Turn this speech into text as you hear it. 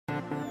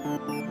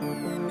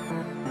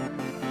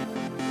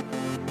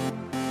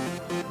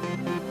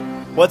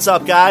What's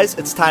up, guys?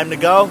 It's time to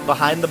go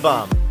behind the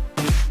bum.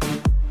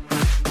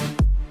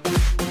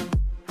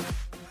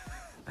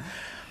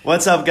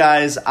 What's up,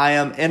 guys? I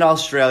am in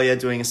Australia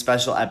doing a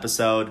special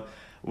episode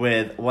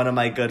with one of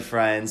my good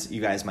friends.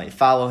 You guys might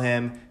follow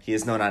him. He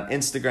is known on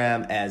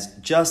Instagram as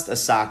Just a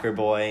Soccer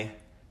Boy.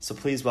 So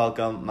please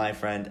welcome my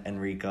friend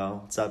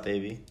Enrico. What's up,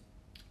 baby?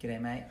 G'day,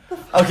 mate.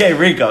 Okay,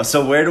 Rico,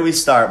 so where do we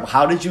start?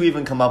 How did you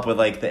even come up with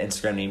the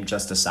Instagram name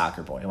Just a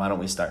Soccer Boy? Why don't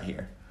we start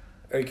here?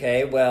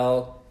 Okay,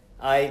 well,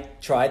 I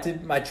tried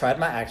my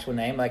actual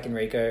name, like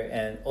Enrico,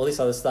 and all this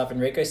other stuff.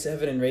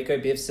 Enrico7, Enrico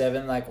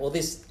Biff7, all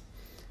this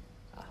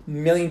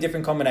million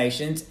different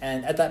combinations.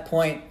 And at that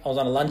point, I was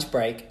on a lunch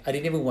break. I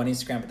didn't even want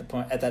Instagram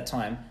at that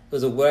time. It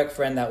was a work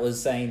friend that was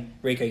saying,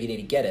 Rico, you need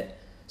to get it.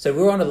 So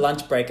we were on a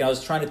lunch break, and I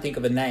was trying to think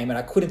of a name, and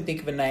I couldn't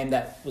think of a name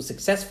that was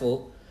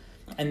successful.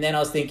 And then I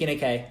was thinking,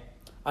 okay,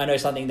 I know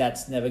something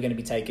that's never going to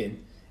be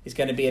taken. It's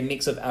going to be a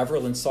mix of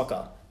Avril and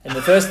soccer. And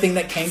the first thing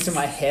that came to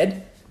my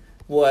head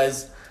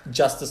was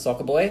Just a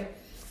Soccer Boy.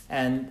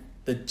 And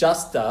the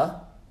Just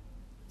a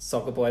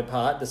Soccer Boy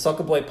part, the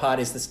Soccer Boy part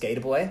is the Skater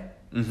Boy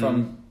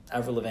from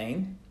Avril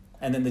Lavigne.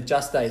 And then the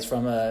Just a is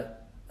from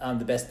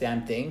The Best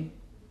Damn Thing,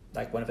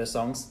 like one of her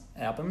songs,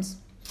 albums.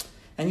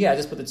 And yeah, I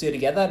just put the two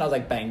together, and I was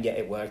like, bang, yeah,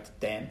 it worked,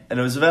 damn. And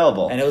it was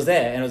available. And it was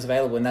there, and it was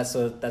available, and that's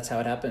how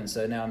it happened.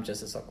 So now I'm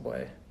just a soccer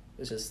boy.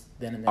 It's just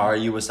then and there. Are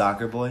you a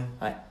soccer boy?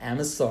 I am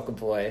a soccer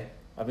boy.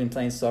 I've been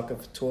playing soccer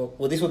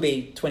for this will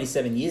be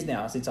 27 years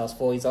now, since I was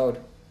 4 years old.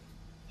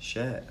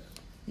 Shit.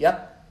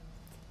 Yep.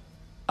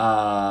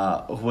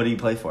 What do you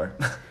play for?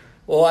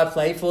 Well, I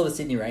play for the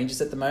Sydney Rangers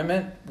at the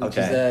moment, which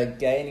is a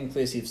gay and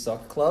inclusive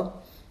soccer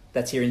club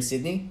that's here in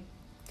Sydney.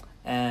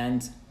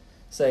 And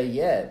so,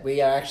 yeah,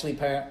 we actually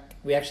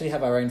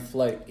have our own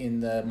float in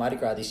the Mardi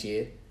Gras this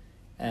year.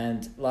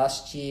 And the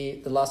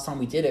last time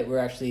we did it, we were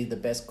actually the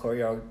best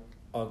choreographed.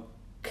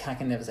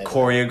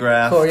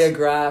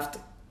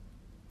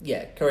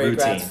 Yeah,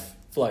 choreographed routine.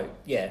 Float.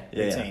 Yeah,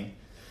 routine. Yeah.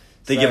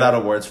 They give out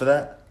awards for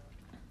that?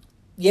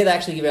 Yeah, they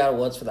actually give out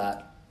awards for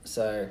that.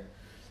 So,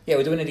 yeah,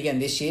 we're doing it again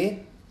this year.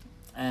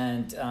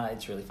 And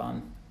it's really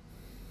fun.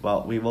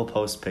 Well, we will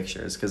post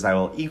pictures because I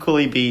will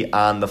equally be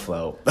on the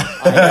float.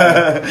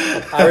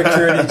 I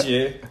recruited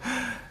you.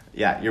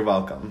 Yeah, you're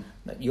welcome.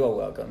 No, you are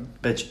welcome.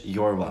 Bitch,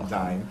 you're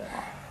welcome.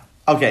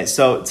 Okay,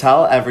 so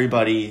tell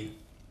everybody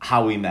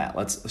how we met.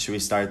 Should we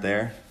start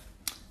there?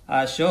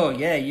 Sure,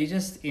 yeah. You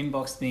just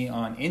inboxed me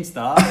on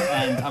Insta,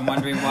 and I'm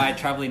wondering why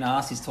Traveling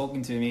Ass is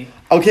talking to me.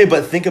 Okay,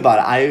 but think about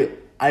it.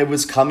 I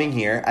was coming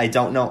here. I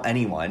don't know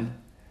anyone.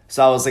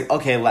 So I was like,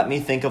 okay, let me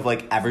think of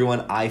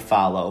everyone I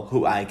follow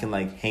who I can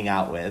hang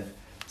out with.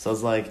 So I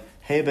was like,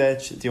 hey,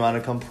 bitch, do you want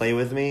to come play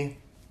with me?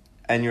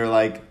 And you're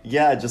like,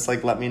 yeah, just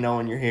let me know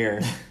when you're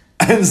here.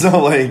 And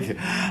so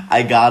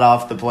I got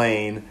off the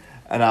plane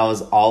and I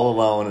was all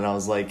alone and I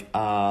was like,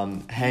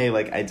 hey,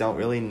 I don't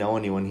really know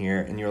anyone here.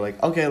 And you're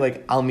like,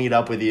 okay, I'll meet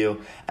up with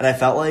you. And I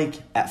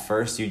felt at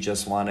first you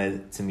just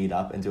wanted to meet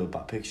up and do a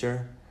butt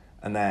picture.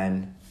 And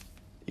then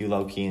you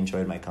low-key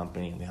enjoyed my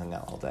company and we hung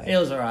out all day. It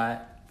was alright.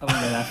 I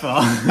wouldn't go that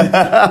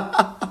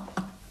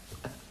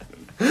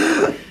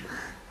far.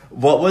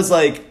 What was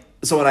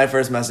so when I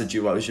first messaged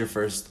you, what was your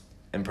first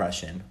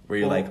impression? Were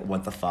you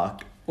what the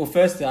fuck? Well,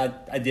 first I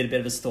did a bit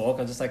of a stalk.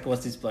 I was just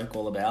what's this bloke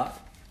all about?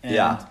 And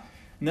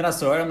then I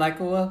saw it. I'm like,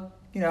 well,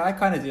 I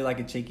kind of do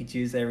a cheeky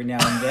Tuesday every now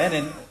and then.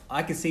 And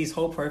I could see his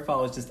whole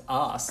profile was just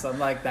ass. So I'm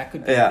like, that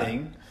could be a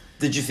thing.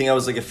 Did you think I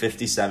was a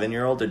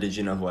 57-year-old or did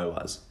you know who I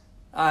was?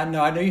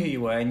 No, I knew who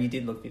you were, and you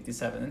did look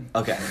 57.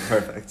 Okay,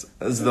 perfect.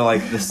 This is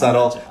the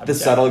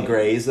subtle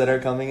grays that are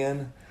coming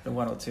in. The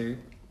one or two.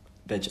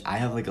 Bitch, I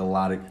have a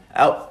lot of...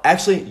 Oh,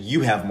 actually,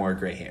 you have more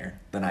gray hair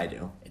than I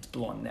do. It's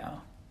blonde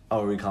now.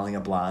 Oh, are we calling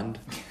it blonde?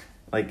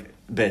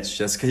 Bitch,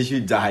 just because you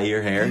dye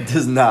your hair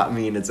does not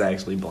mean it's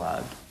actually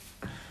blonde.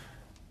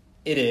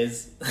 It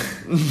is.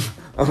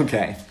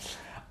 Okay.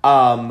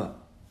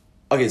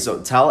 Okay,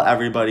 so tell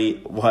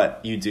everybody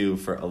what you do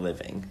for a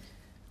living.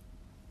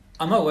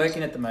 I'm not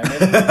working at the moment.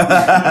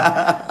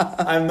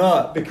 I'm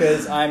not,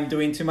 because I'm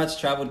doing too much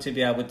travel to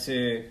be able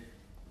to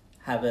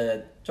have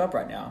a job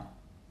right now.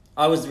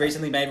 I was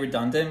recently made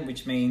redundant,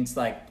 which means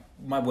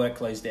my work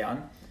closed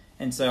down.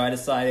 And so I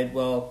decided,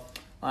 well,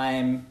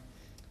 I'm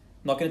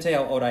not going to tell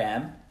you how old I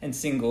am and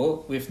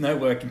single with no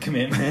working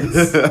commitments.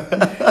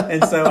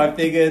 And so I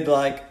figured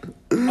all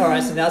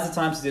right, so now's the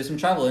time to do some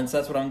travel. And so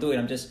that's what I'm doing.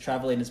 I'm just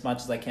traveling as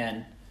much as I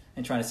can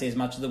and trying to see as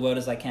much of the world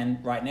as I can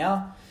right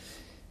now.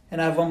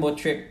 And I have one more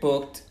trip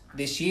booked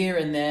this year,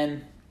 and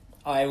then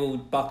I will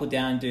buckle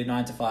down and do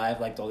 9 to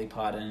 5 like Dolly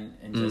Parton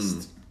and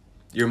just...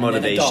 Your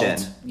motivation.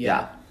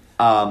 Yeah.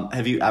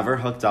 Have you ever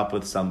hooked up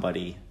with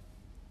somebody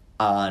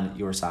on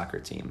your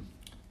soccer team?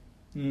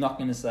 Not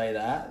going to say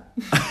that.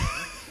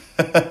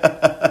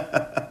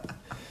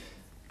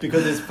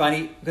 Because it's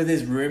funny, because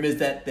there's rumors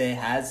that there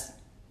has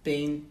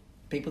been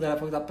people that I've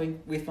hooked up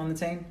with on the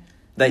team.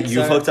 That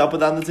you've hooked up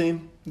with on the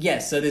team?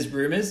 Yes, so there's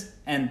rumors,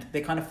 and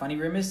they're kind of funny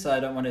rumors, so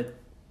I don't want to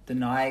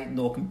deny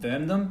nor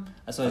confirm them.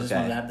 So I just Okay.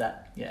 wanted to have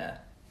that. Yeah.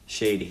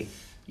 Shady.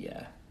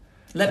 Yeah.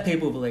 Let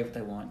people believe what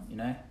they want, you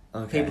know?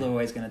 Okay. People are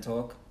always going to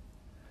talk.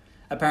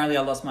 Apparently,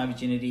 I lost my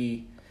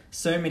virginity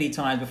so many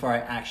times before I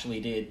actually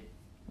did,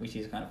 which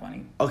is kind of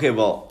funny. Okay,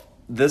 well,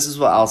 this is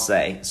what I'll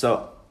say.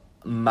 So,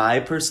 my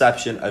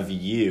perception of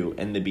you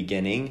in the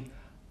beginning,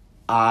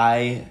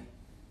 I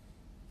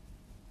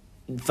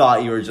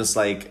thought you were just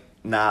like,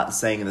 not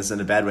saying this in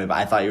a bad way, but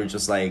I thought you were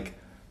just like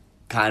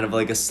kind of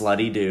like a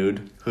slutty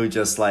dude who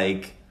just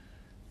like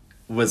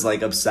was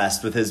like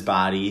obsessed with his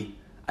body.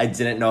 I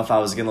didn't know if I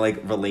was gonna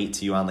like relate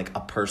to you on like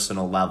a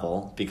personal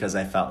level because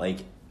I felt like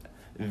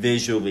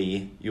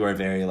visually you are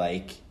very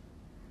like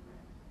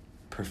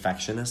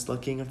perfectionist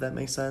looking, if that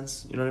makes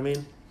sense. You know what I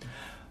mean?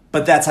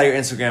 But that's how your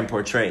Instagram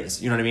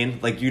portrays. You know what I mean?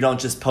 Like, you don't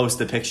just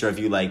post a picture of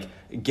you, like,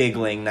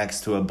 giggling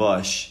next to a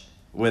bush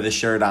with a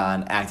shirt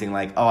on, acting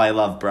like, oh, I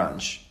love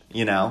brunch,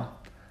 you know?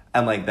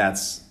 And, like,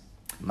 that's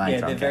my Yeah,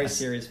 drum they're very cast.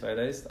 serious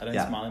photos. I don't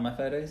Yeah. smile in my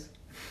photos.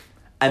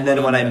 And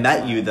then when I Well,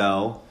 met you,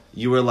 though,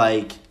 you were,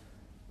 like,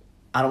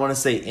 I don't want to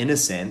say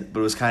innocent, but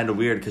it was kind of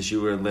weird because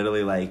you were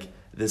literally, like,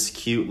 this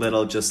cute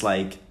little, just,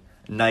 like,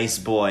 nice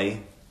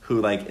boy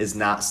who, like, is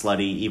not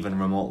slutty even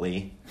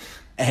remotely.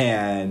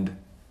 And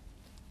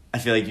I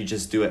feel like you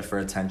just do it for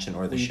attention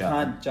or the Well, you show.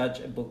 can't judge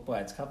a book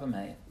by its cover,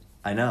 mate.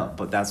 I know,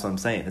 but that's what I'm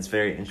saying. It's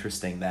very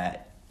interesting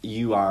that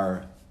you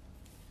are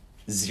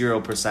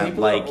 0%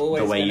 People like are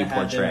always the way you gonna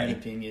have their own portray.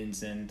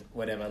 opinions and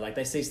whatever. Like,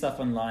 they see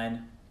stuff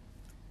online,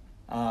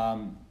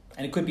 and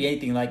it could be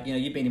anything. Like, you know,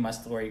 you've been in my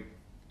story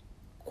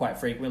quite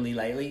frequently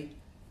lately,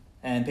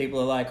 and people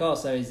are like, "Oh,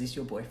 so is this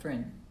your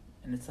boyfriend?"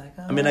 And it's like,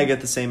 oh, I mean, I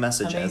get the same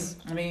messages.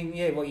 I mean,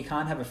 yeah. Well, you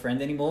can't have a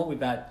friend anymore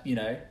without, you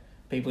know,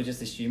 people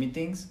just assuming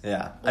things.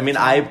 Yeah. I mean,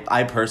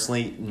 I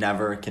personally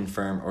never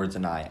confirm or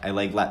deny. I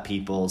like let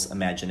people's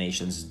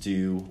imaginations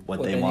do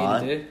what they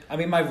want. need to do. I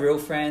mean, my real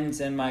friends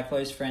and my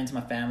close friends,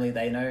 my family,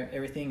 they know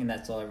everything, and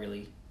that's all that's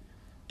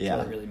all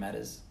that really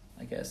matters,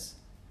 I guess.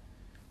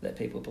 Let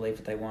people believe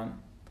what they want.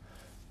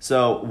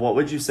 So, what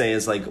would you say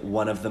is like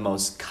one of the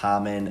most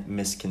common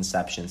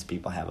misconceptions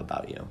people have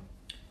about you?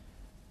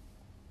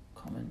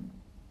 Common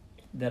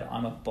that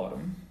I'm a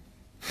bottom.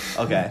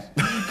 Okay.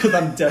 Because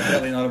I'm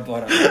definitely not a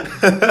bottom.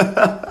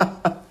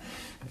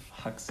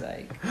 Fuck's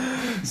sake.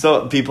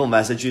 So, people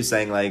message you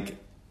saying like,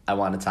 I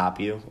want to top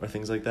you or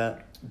things like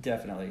that?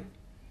 Definitely.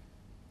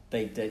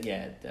 Yeah,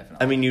 definitely.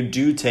 I mean, you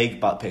do take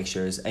butt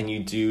pictures and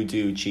you do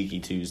Cheeky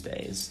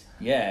Tuesdays.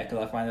 Yeah, because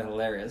I find it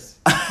hilarious.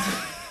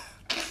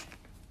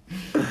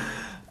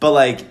 But,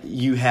 like,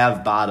 you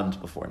have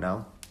bottomed before,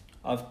 no?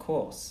 Of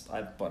course,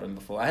 I've bottomed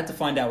before. I had to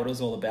find out what it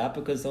was all about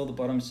because all the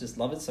bottoms just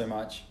love it so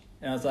much.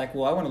 And I was like,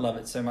 well, I want to love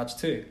it so much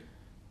too.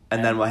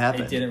 And then what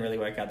happened? It didn't really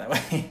work out that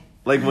way.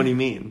 Like, what do you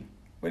mean?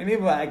 What do you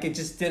mean? Like, it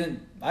just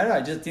didn't... I don't know,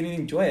 I just didn't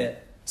enjoy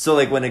it. So,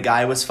 like, when a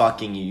guy was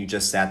fucking you, you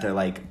just sat there,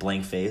 like,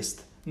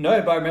 blank-faced?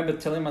 No, but I remember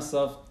telling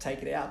myself,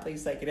 take it out,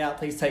 please take it out,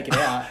 please take it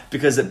out.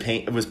 Because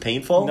it was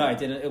painful? No, it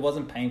didn't. It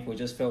wasn't painful. It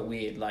just felt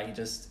weird. Like, it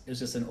was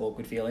just an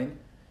awkward feeling.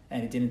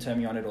 And it didn't turn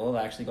me on at all.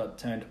 I actually got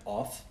turned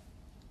off.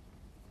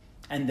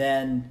 And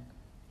then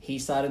he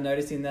started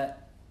noticing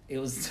that it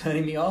was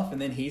turning me off.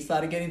 And then he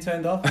started getting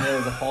turned off. And there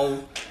was a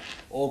whole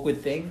awkward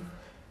thing.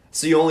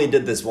 So you only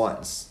did this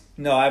once?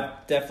 No,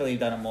 I've definitely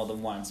done it more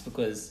than once.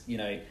 Because, you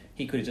know,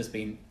 he could have just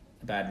been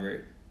a bad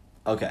route.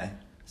 Okay.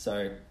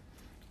 So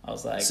I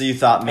was like... So you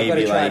thought maybe, I've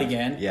got to try like... it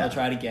again. Yeah. I'll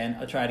try it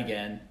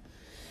again.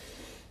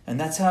 And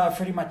that's how I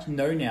pretty much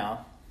know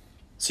now.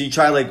 So you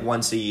try, like,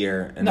 once a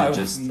year and No, then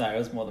just... no, it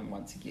was more than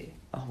once a year.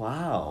 Oh,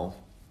 wow.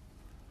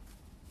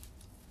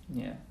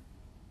 Yeah.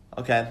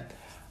 Okay.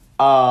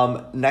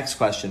 Next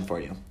question for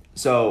you.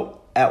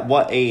 So, at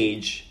what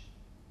age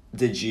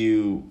did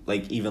you,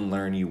 like, even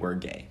learn you were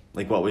gay?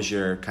 Like, what was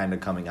your kind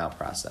of coming out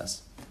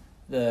process?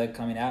 The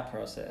coming out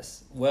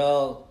process.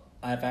 Well,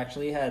 I've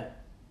actually had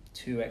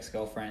 2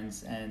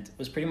 ex-girlfriends and it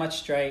was pretty much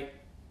straight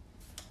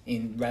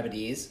in rabbit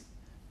ears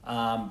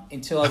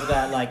until I was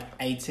about like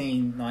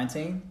 18,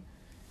 19.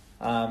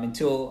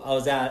 Until I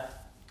was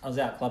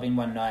out clubbing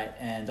one night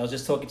and I was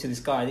just talking to this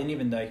guy. I didn't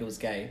even know he was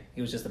gay.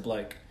 He was just a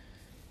bloke.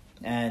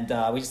 And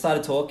we just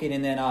started talking,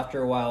 and then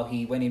after a while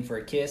he went in for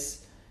a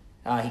kiss.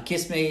 He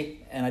kissed me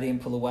and I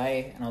didn't pull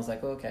away, and I was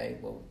like, okay,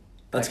 well...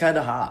 That's like, kind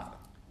of hot.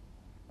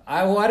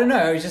 I don't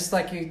know. It was just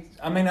like...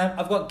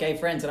 I've got gay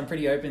friends and I'm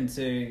pretty open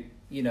to,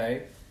 you know...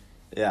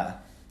 Yeah.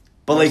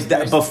 But,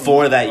 like,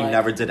 before that, you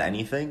never did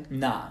anything?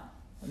 Nah.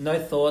 No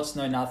thoughts,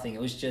 no nothing.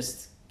 It was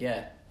just,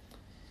 yeah.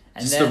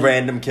 And Just a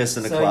random kiss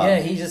in a club. So, yeah,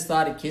 he just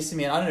started kissing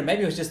me. And I don't know,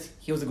 maybe it was just,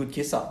 he was a good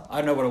kisser. I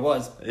don't know what it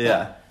was.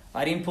 Yeah.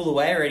 I didn't pull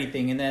away or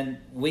anything. And then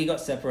we got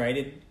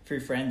separated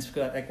through friends,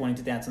 like wanting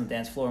to dance on the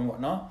dance floor and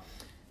whatnot.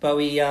 But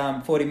we,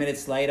 40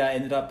 minutes later,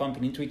 ended up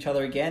bumping into each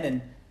other again.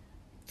 And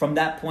from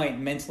that point,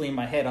 mentally in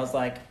my head, I was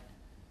like,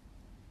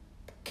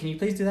 can you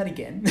please do that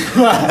again?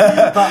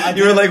 But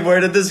you were like, where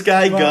did this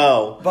guy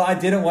go? But I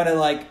didn't want to,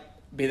 like,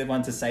 be the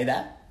one to say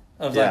that.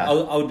 I was like,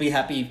 I would be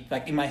happy.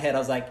 Like, in my head, I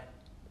was like,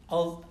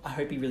 I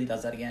hope he really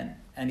does that again.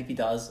 And if he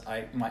does,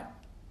 I might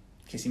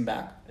kiss him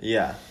back.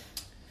 Yeah.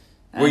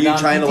 Were you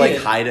trying to he like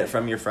did. hide it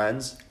from your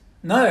friends?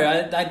 No,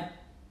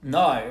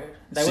 no.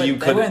 They So weren't. you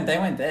couldn't- They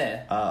weren't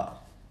there. Oh.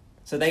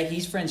 So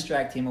his friends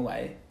dragged him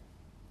away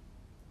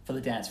for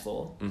the dance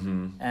floor,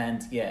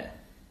 and yeah.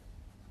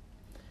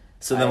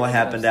 So then I what was-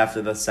 happened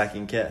after the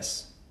second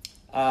kiss?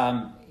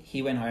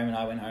 He went home and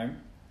I went home,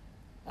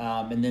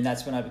 and then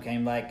that's when I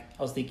became like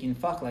I was thinking,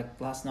 fuck, like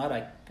last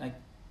night I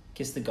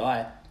kissed a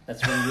guy.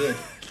 That's really weird,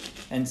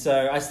 and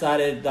so I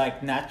started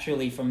like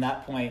naturally from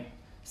that point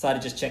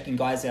started just checking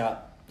guys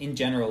out in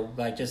general,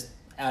 like just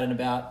out and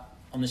about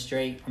on the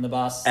street, on the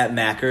bus, At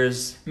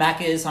Macca's.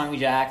 Macca's, Hungry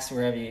Jack's,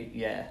 wherever you,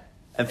 yeah.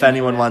 If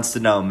anyone wants to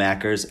know,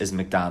 Macca's is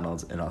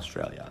McDonald's in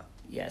Australia.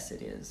 Yes,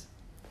 it is.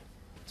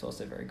 It's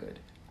also very good.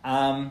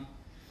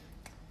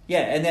 Yeah,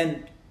 and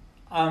then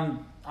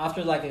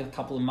after like a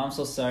couple of months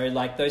or so,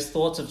 like those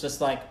thoughts of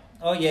just like,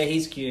 oh yeah,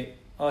 he's cute,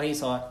 oh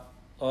he's hot,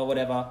 or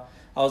whatever.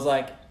 I was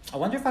like, I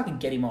wonder if I could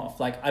get him off.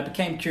 Like I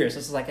became curious. I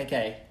was like,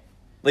 okay.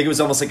 Like it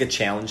was almost like a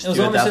challenge It was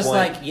to you at almost that just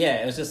point. like,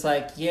 yeah, it was just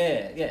like,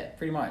 yeah,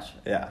 pretty much.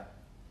 Yeah.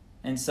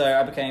 And so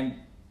I became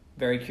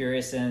very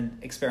curious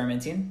and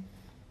experimenting.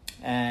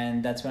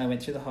 And that's when I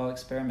went through the whole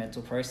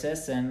experimental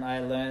process and I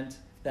learned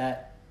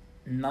that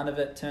none of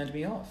it turned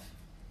me off.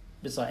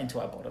 Besides,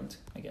 until I bottomed,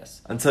 I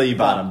guess. Until you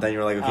bottomed, then you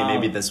were like, okay,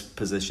 maybe um, this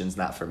position's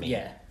not for me.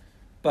 Yeah.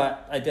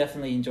 But I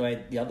definitely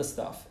enjoyed the other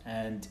stuff.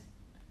 And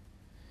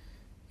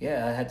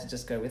yeah, I had to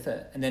just go with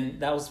it. And then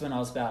that was when I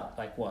was about,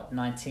 like, what,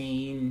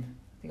 19...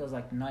 I think I was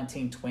like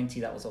 19, 20,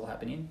 that was all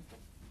happening.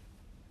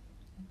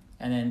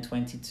 And then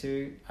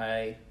 22,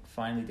 I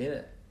finally did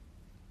it.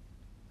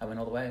 I went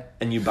all the way.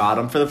 And you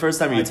bottomed for the first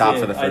time or you I topped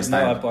did. for the first I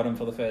know time? I bottomed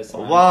for the first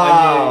time.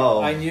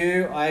 Wow. I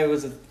knew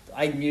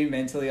I knew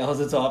mentally I was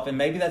a top, and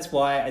maybe that's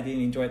why I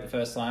didn't enjoy it the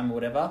first time or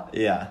whatever.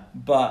 Yeah.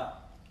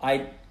 But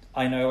I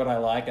know what I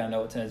like, and I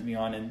know what turns me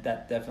on, and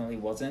that definitely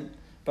wasn't.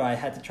 But I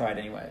had to try it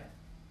anyway.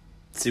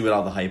 See what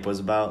all the hype was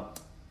about?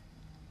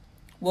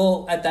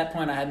 Well, at that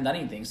point, I hadn't done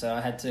anything, so I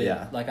had to,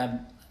 Yeah. like, I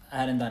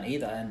hadn't done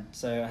either, and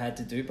so I had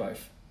to do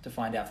both to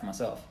find out for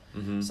myself.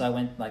 Mm-hmm. So I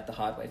went, like, the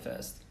hard way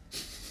first,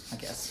 I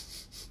guess.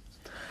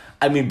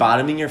 I mean,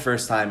 bottoming your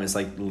first time is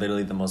like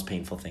literally the most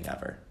painful thing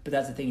ever. But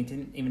that's the thing, it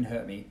didn't even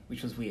hurt me,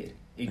 which was weird.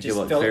 It Okay, just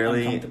well, felt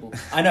clearly- uncomfortable.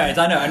 I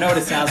know what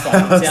it sounds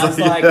like. It sounds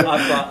like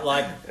I've got,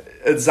 like,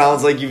 It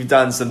sounds like you've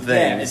done some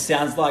yeah, it things.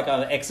 sounds like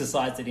I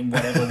exercised it in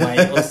whatever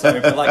way or so,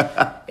 but, like,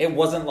 it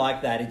wasn't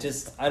like that. It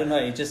just, I don't know,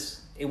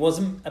 it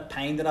wasn't a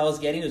pain that I was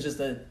getting, it was just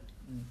a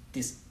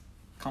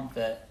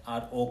discomfort,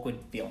 awkward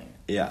feeling.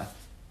 Yeah.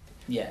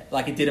 Yeah,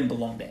 like it didn't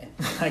belong there.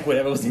 Like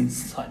whatever was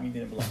inside me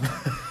didn't belong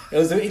there.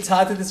 It's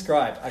hard to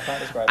describe. I can't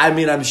describe it. I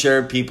mean, I'm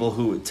sure people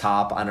who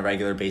top on a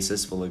regular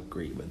basis will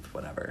agree with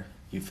whatever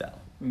you felt.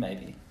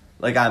 Maybe.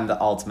 Like, I'm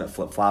the ultimate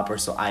flip-flopper,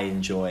 so I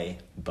enjoy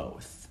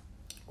both.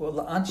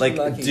 Well, aren't you Like,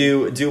 lucky?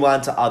 do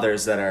unto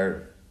others that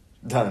are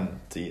done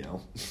to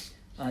you.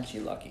 Aren't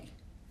you lucky?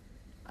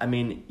 I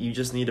mean, you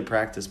just need to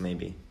practice,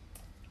 maybe.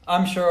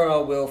 I'm sure I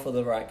will for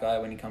the right guy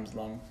when he comes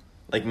along.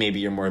 Like, maybe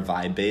you're more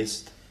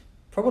vibe-based.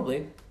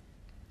 Probably.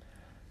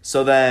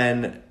 So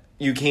then,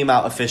 you came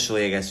out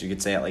officially, I guess you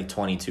could say, at like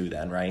 22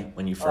 then, right?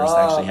 When you first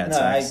actually had no,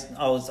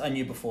 sex. I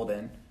knew before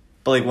then.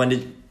 But like, when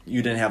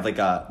you didn't have like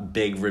a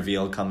big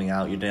reveal coming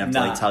out? You didn't have to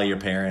Nah. like tell your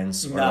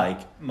parents or Nah,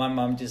 like... my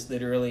mum just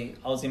literally,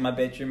 I was in my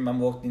bedroom,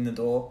 mum walked in the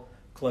door,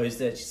 closed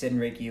it, she said,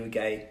 Enrique, you were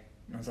gay.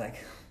 And I was like,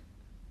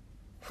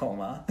 oh,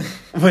 ma.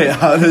 Wait,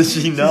 how does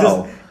she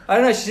know? I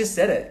don't know, she just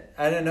said it.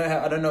 I don't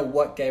know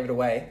what gave it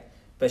away,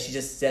 but she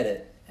just said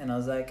it. And I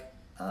was like,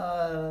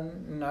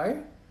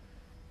 no.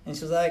 And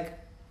she was like,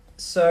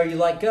 so you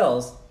like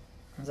girls?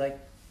 I was like,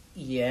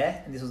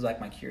 yeah. And this was like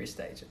my curious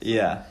stage.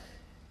 Yeah.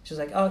 She was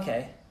like, oh,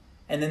 okay.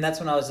 And then that's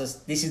when I was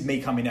just, this is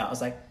me coming out. I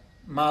was like,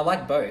 ma, I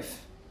like both.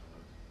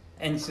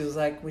 And she was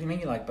like, what do you mean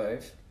you like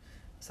both?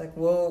 I was like,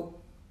 well,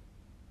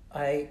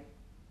 I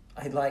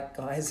like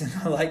guys and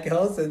I like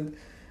girls, and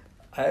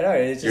I don't know.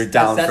 It's just, You're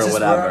down that's for just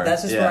whatever.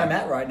 That's just Yeah. where I'm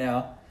at right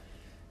now.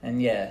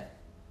 And yeah,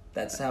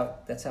 that's how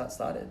it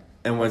started.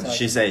 And what That's did how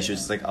she it- say? She was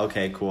just like,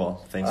 okay,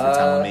 cool. Thanks for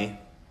telling me.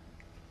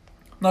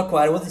 Not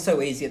quite. It wasn't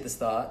so easy at the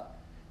start.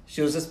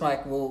 She was just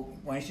like, well,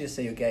 why don't you just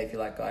say you're gay if you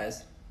like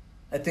guys?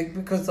 I think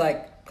because,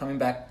 like, coming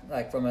back,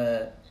 like, from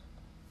a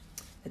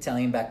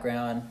Italian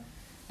background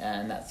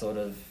and that sort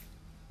of...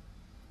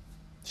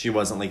 She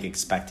wasn't like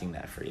expecting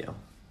that for you.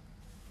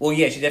 Well,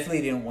 yeah, she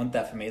definitely didn't want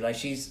that for me. Like,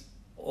 she's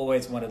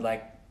always wanted,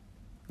 like,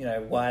 you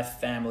know, wife,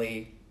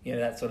 family, you know,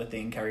 that sort of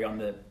thing, carry on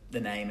the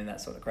name and that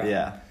sort of crap.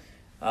 Yeah.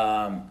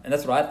 And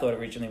that's what I thought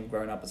originally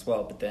growing up as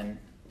well, but then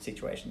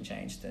situation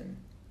changed and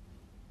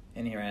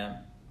here I am.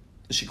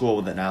 Is she cool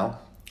with it now?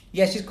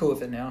 Yeah, she's cool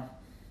with it now.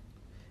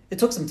 It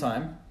took some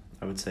time.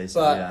 I would say so,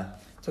 But yeah.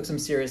 took some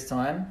serious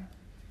time,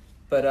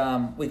 but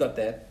we got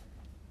there.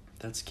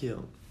 That's cute.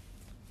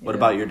 What Yeah.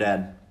 about your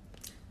dad?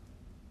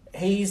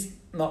 He's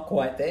not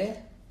quite there,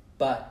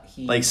 but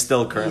he Like,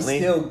 still currently?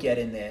 he's still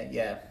getting there.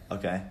 Yeah,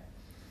 Okay.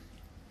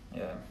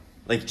 yeah,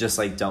 Like, just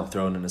like, don't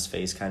throw it in his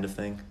face kind of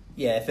thing?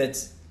 yeah.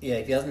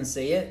 If he doesn't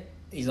see it,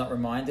 he's not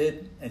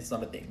reminded. It's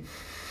not a thing.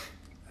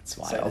 That's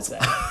So wild. to say.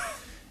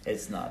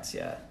 It's nuts,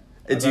 yeah.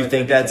 Do you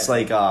think that's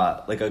like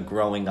a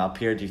growing up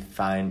here? Do you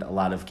find a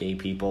lot of gay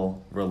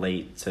people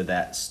relate to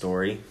that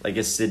story? Like,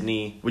 is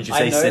Sydney? Would you I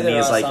say know Sydney there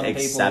is are like some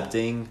people-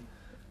 accepting?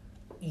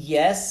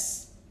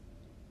 Yes,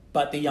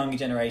 but the younger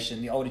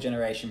generation, the older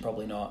generation,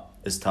 probably not.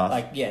 Is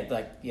tough.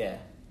 Yeah.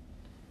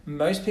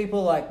 Most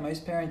people,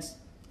 most parents,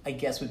 I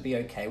guess, would be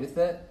okay with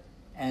it,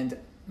 and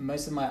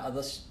most of my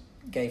other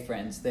gay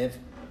friends, their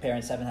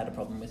parents haven't had a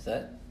problem with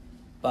it,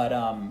 but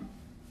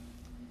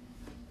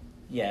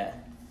yeah,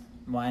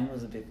 mine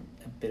was a bit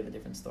of a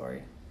different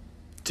story.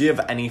 Do you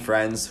have any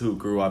friends who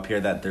grew up here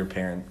that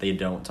they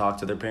don't talk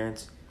to their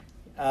parents?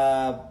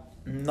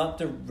 Not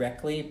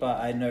directly,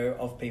 but I know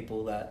of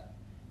people that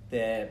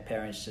their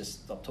parents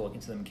just stopped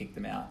talking to them and kicked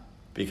them out.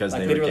 Because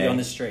like they literally were gay? on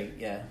the street,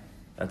 yeah.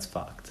 That's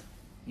fucked.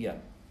 Yeah.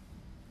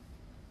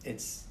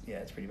 It's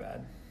pretty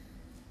bad.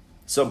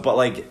 So, but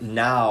like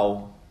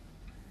now,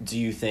 do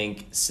you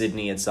think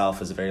Sydney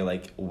itself is a very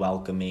like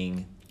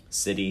welcoming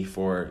city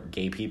for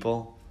gay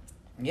people?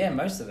 Yeah,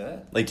 most of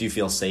it. Like, do you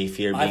feel safe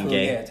here being I feel,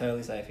 gay? yeah,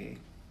 totally safe here.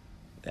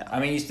 Yeah. I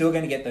mean, you're still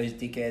going to get those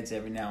dickheads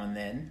every now and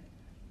then,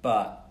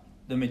 but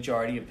the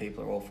majority of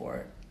people are all for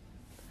it.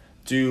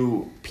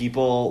 Do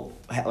people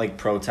like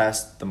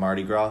protest the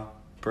Mardi Gras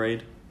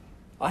parade?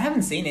 I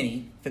haven't seen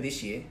any for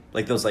this year.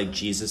 Like those like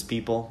Jesus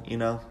people, you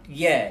know?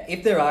 Yeah,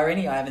 if there are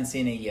any, I haven't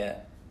seen it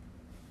yet.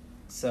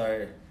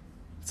 So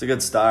It's a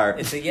good start.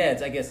 I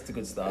guess it's a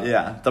good start.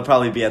 Yeah, they'll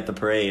probably be at the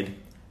parade.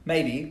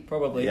 Maybe,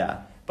 probably.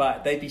 Yeah.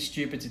 But they'd be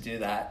stupid to do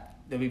that.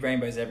 There'll be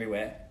rainbows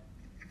everywhere.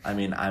 I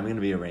mean, I'm going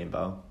to be a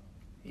rainbow.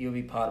 You'll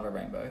be part of a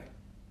rainbow.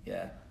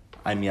 Yeah.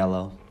 I'm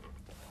yellow.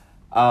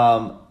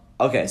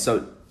 Okay,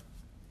 so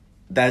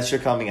that's your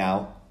coming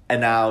out.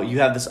 And now you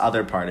have this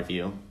other part of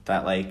you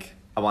that, like,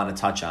 I want to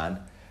touch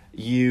on.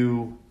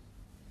 You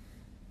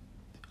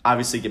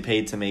obviously get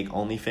paid to make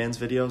OnlyFans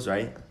videos,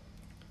 right?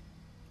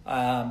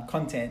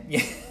 Content.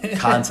 Yeah.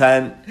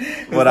 Content,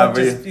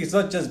 whatever. It's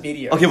not just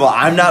video. Okay, well,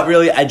 I'm not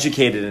really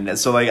educated in it,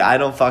 so, like, I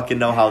don't fucking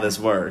know how this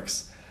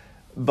works.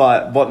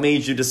 But what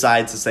made you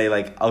decide to say,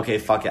 like, okay,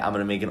 fuck it, I'm going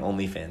to make an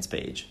OnlyFans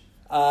page?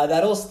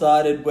 That all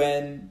started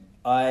when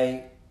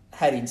I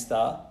had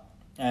Insta,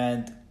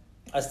 and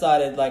I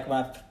started, like,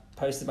 when I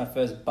posted my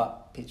first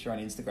butt picture on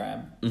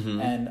Instagram,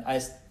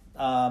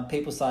 and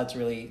people started to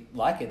really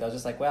like it. They was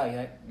just like, wow,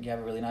 you have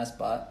a really nice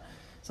butt.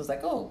 So I was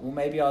like, oh, well,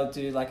 maybe I'll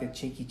do, like, a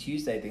Cheeky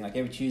Tuesday thing. Like,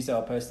 every Tuesday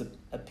I'll post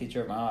a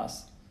picture of my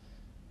ass.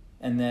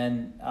 And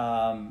then,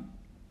 I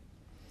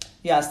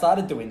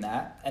started doing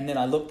that, and then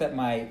I looked at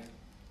my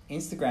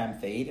Instagram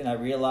feed, and I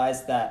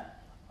realized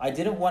that I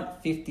didn't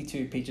want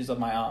 52 pictures of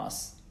my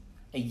ass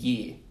a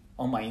year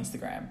on my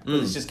Instagram. It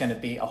was just going to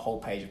be a whole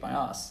page of my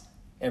ass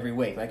every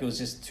week. Like, it was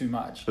just too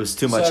much. It was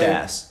too much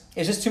ass.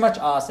 It's just too much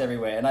ass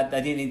everywhere, and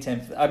I didn't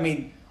intend.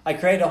 I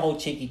created a whole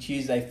Cheeky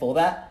Tuesday for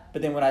that,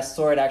 but then when I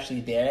saw it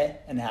actually there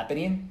and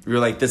happening, you were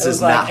like, "This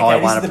is not how I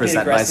want to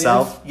present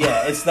myself."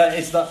 Yeah, it's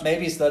not.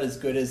 Maybe it's not as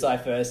good as I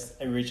first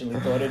originally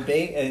thought it'd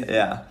be.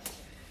 Yeah.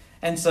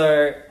 And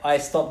so I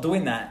stopped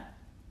doing that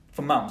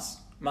for months.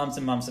 And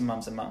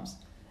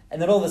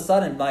then all of a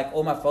sudden, like,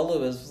 all my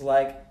followers was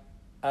like,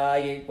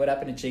 what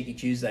happened to Cheeky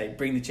Tuesday?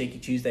 Bring the Cheeky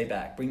Tuesday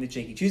back. Bring the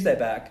Cheeky Tuesday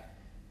back.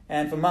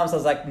 And for months, I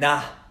was like,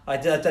 nah. I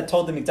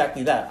told them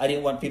exactly that. I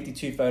didn't want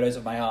 52 photos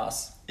of my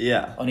ass.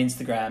 Yeah. On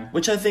Instagram.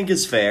 Which I think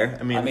is fair.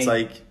 I mean, it's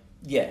like...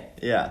 Yeah.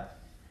 Yeah.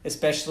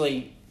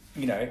 Especially,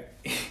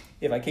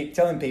 if I keep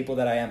telling people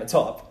that I am a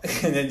top,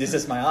 and then there's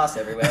just my ass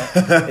everywhere.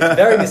 It's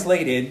very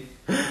misleading.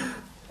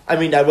 I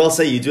mean, I will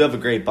say you do have a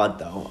great butt,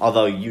 though.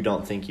 Although you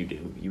don't think you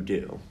do. You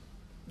do.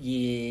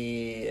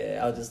 Yeah,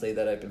 I'll just leave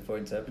that open for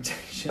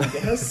interpretation, I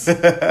guess.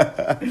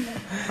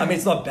 I mean,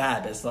 it's not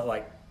bad, but it's not,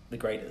 like, the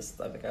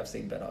greatest. I think I've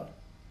seen better.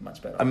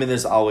 Much better. I mean,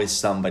 there's always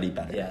somebody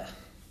better. Yeah.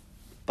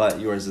 But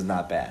yours is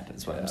not bad,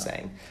 is what I'm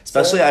saying.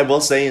 Especially, I will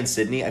say, in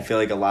Sydney, I feel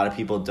like a lot of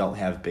people don't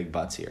have big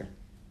butts here.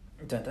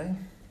 Don't they?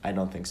 I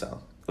don't think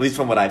so. At least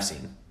from what I've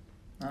seen.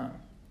 Oh.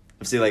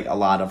 I've seen, like, a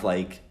lot of,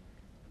 like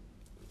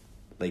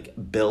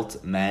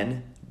built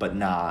men, but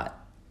not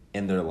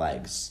in their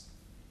legs.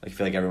 I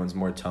feel like everyone's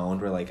more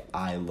toned, where, like,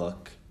 I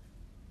look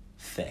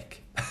thick.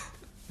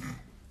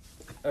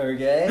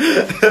 Okay.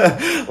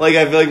 Like,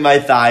 I feel like my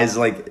thighs,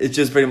 like, it's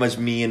just pretty much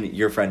me and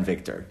your friend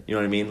Victor. You know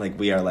what I mean? Like,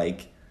 we are,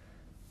 like,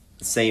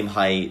 same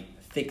height.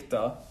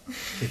 Victor.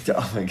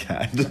 Oh, my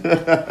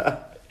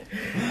God.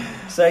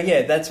 So,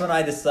 yeah, that's when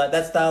I decided...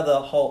 That's how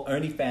the whole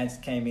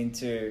OnlyFans came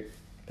into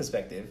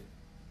perspective.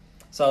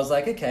 So I was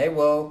like, okay,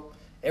 well,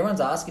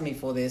 everyone's asking me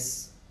for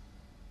this,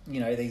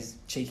 these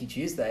Cheeky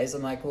Tuesdays.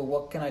 I'm like, well,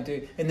 what can I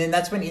do? And then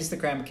that's when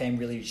Instagram became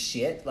really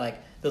shit.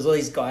 Like, there's all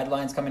these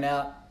guidelines coming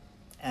out,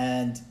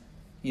 and...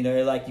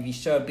 like if you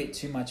show a bit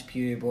too much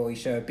pube, or you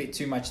show a bit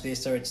too much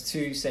this, or it's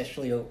too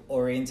sexually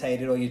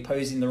orientated, or you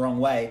pose in the wrong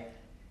way,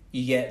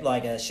 you get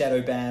like a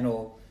shadow ban,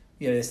 or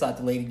they start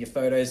deleting your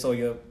photos, or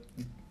your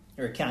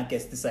account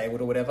gets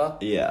disabled or whatever.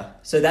 Yeah.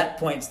 So that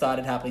point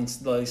started happening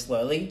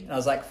slowly, and I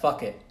was like,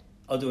 fuck it,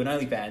 I'll do an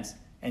OnlyFans.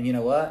 And you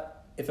know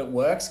what? If it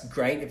works,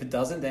 great. If it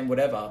doesn't, then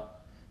whatever.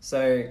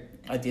 So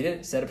I did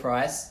it, set a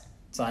price,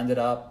 signed it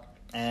up,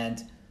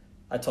 and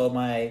I told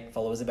my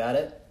followers about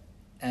it.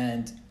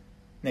 And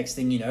next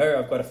thing you know,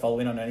 I've got a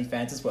following on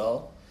OnlyFans as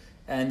well.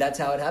 And that's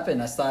how it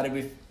happened. I started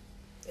with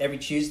every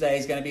Tuesday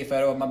is going to be a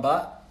photo of my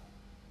butt,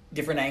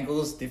 different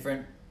angles,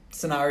 different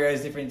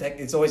scenarios,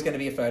 it's always going to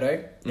be a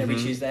photo every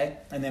Tuesday,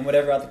 and then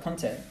whatever other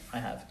content I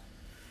have.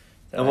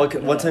 And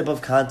what type of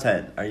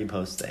content are you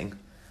posting?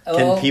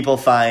 Well, Can people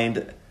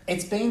find?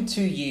 It's been 2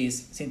 years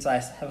since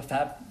I've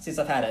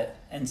had it,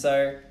 and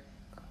so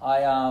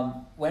I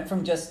went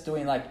from just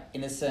doing like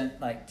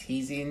innocent like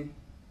teasing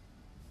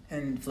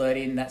and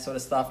flirting and that sort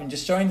of stuff, and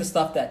just showing the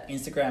stuff that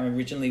Instagram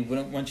originally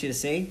wouldn't want you to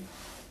see.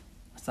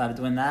 I started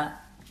doing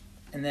that,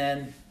 and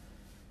then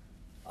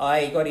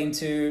I got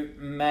into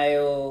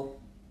male.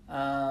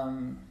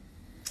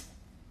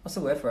 What's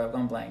the word for it? I've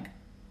gone blank.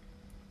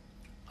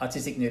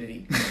 Artistic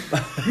nudity.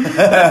 What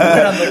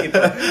I'm looking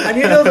for. I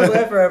knew there was a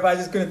word for it, but I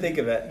just couldn't think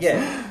of it.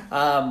 Yeah.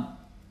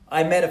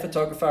 I met a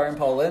photographer in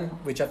Poland,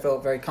 which I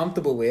felt very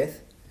comfortable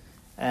with.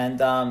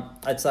 And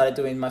I started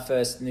doing my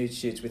first nude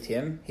shoots with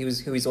him. Who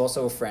is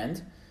also a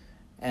friend.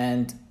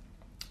 And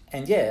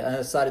yeah,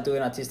 I started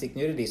doing artistic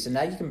nudity. So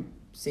now you can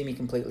see me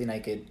completely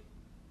naked.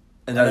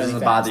 And that doesn't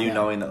bother you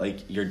knowing that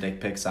like your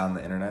dick pic's on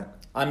the internet?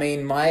 I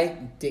mean, my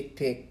dick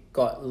pic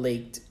got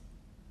leaked,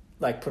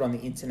 like put on the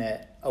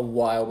internet a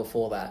while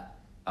before that.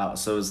 Oh,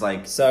 so it was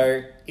like...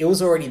 So it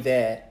was already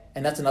there,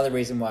 and that's another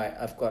reason why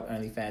I've got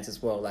OnlyFans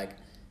as well. Like,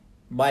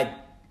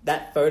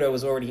 that photo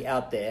was already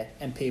out there,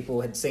 and people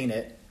had seen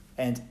it,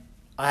 and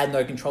I had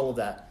no control of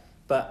that.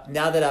 But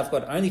now that I've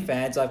got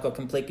OnlyFans, I've got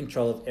complete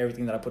control of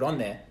everything that I put on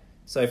there.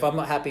 So if I'm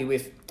not happy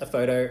with a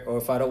photo, or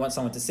if I don't want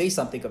someone to see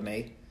something of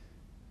me,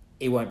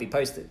 it won't be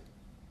posted.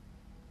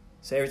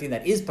 So everything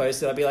that is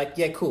posted, I'll be like,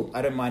 yeah, cool.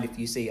 I don't mind if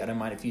you see. I don't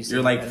mind if you see.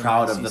 You're like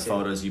proud of the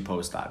photos you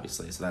post,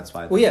 obviously. So that's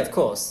why. Well, yeah, of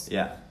course.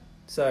 Yeah.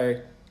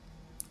 So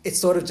it's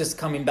sort of just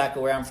coming back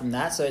around from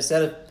that. So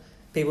instead of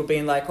people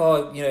being like,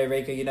 oh,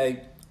 Rico,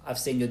 I've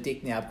seen your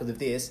dick now because of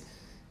this,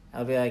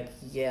 I'll be like,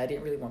 yeah, I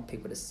didn't really want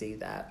people to see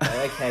that.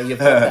 Like, okay, you've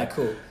got that,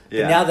 cool.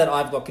 Yeah. But now that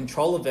I've got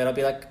control of it, I'll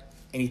be like,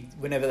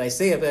 whenever they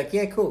see it, I'll be like,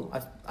 yeah, cool.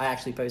 I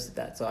actually posted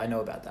that, so I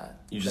know about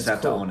that. You just have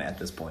to own it at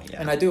this point,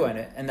 yeah. And I do own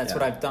it, and that's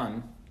what I've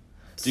done.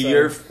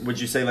 Would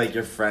you say like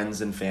your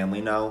friends and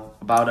family know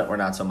about it or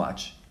not so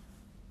much?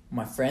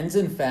 My friends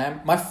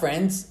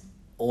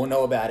all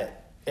know about it.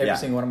 Every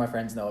single one of my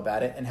friends know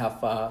about it and how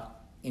far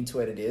into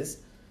it is.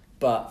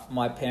 But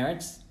my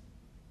parents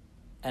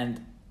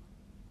and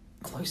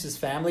closest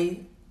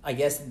family, I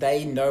guess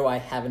they know I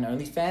have an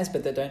OnlyFans,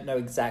 but they don't know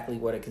exactly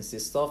what it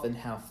consists of and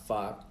how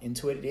far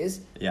into it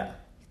is. Yeah.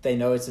 They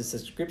know it's a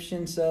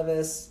subscription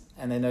service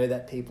and they know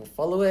that people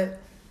follow it,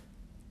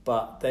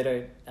 but they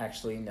don't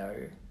actually know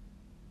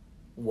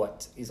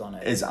what is on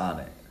it.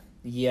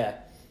 Yeah.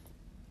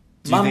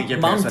 Do you think your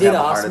parents would have a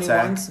heart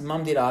attack?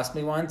 Mum did ask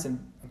me once,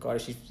 and God,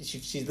 if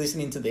she's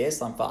listening to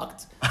this, I'm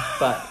fucked.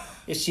 But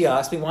if she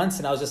asked me once,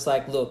 and I was just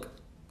like, look,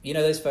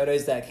 those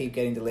photos that keep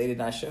getting deleted,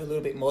 and I show a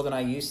little bit more than I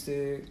used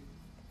to,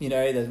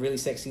 the really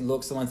sexy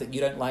looks, the ones that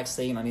you don't like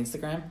seeing on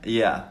Instagram.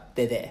 Yeah.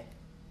 They're there.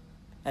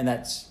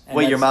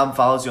 Wait, your mom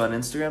follows you on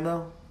Instagram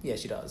though? Yeah,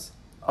 she does.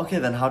 Okay,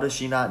 then how does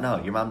she not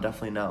know? Your mom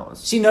definitely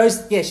knows. She knows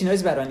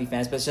about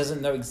OnlyFans, but she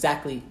doesn't know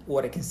exactly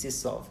what it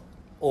consists of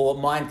or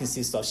what mine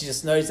consists of. She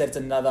just knows that it's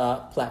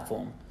another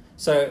platform.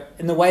 So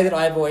in the way that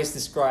I've always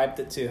described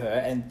it to her,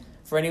 and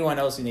for anyone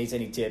else who needs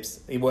any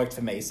tips, it worked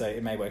for me, so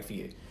it may work for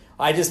you.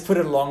 I just put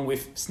it along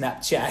with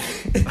Snapchat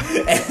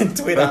and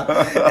Twitter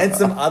and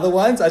some other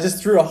ones. I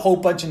just threw a whole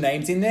bunch of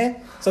names in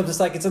there. So I'm just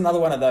like, it's another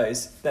one of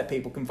those that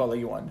people can follow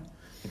you on.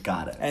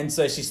 Got it. And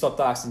so she stopped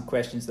asking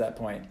questions at that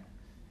point.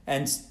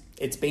 And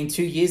it's been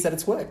 2 years that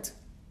it's worked.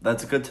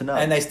 That's good to know.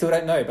 And they still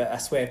don't know, but I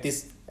swear if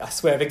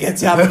it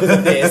gets out because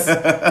of this.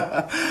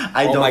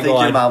 I don't think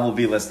your mom will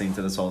be listening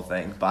to this whole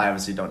thing, but I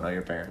obviously don't know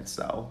your parents,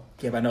 so.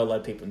 Yeah, but I know a lot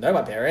of people know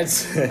my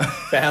parents,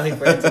 family,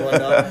 friends, and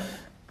whatnot.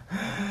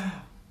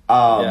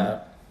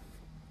 Yeah.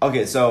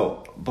 Okay,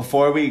 so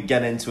before we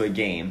get into a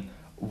game,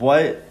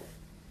 what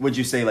would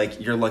you say like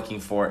you're looking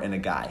for in a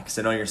guy? Because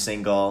I know you're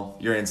single,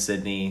 you're in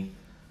Sydney,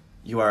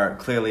 you are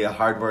clearly a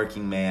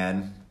hardworking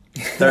man,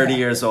 30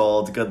 years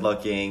old, good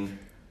looking.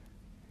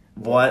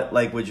 What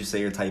would you say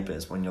your type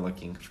is when you're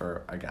looking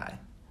for a guy?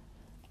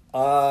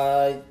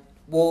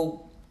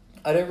 Well,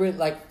 I don't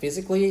really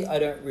physically. I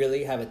don't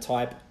really have a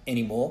type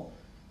anymore.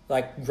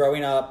 Like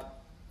growing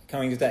up,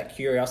 coming with that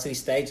curiosity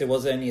stage, there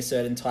was only a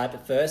certain type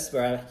at first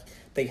where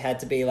they had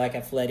to be like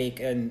athletic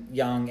and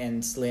young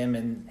and slim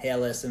and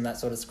hairless and that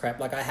sort of crap.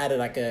 Like I had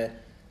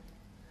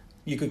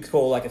you could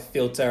call like a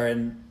filter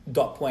and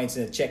dot points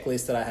and a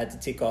checklist that I had to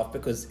tick off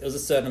because it was a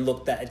certain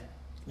look that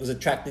was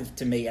attractive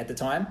to me at the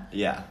time.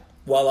 Yeah.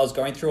 While I was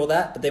going through all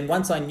that. But then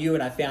once I knew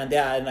and I found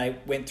out and I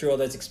went through all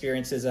those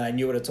experiences and I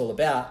knew what it's all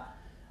about,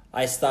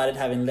 I started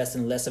having less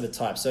and less of a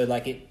type. So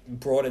it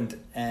broadened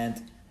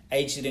and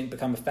age didn't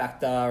become a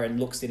factor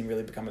and looks didn't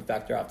really become a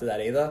factor after that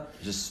either.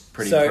 Just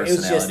pretty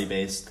personality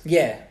based.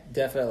 Yeah,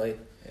 definitely.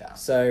 Yeah.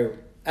 So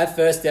at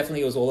first,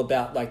 definitely it was all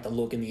about the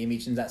look and the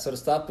image and that sort of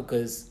stuff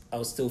because I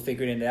was still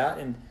figuring it out.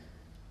 And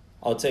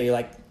I'll tell you,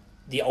 like,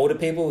 the older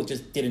people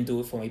just didn't do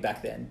it for me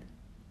back then.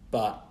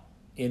 But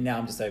now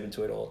I'm just open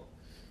to it all.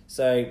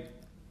 So,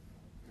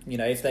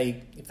 if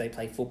they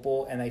play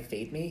football and they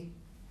feed me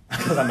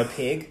because I'm a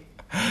pig.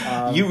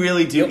 You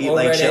really do eat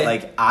already... like shit.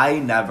 Like, I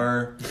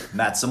never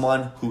met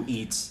someone who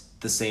eats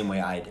the same way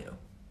I do.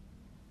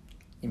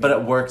 But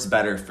it works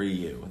better for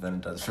you than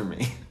it does for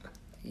me.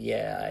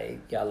 Yeah,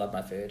 I love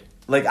my food.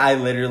 Like, I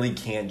literally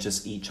can't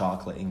just eat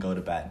chocolate and go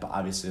to bed. But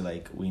obviously,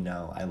 like, we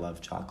know I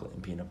love chocolate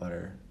and peanut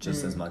butter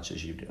just as much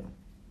as you do.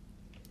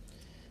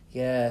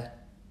 Yeah.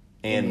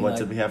 And what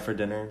did we have for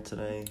dinner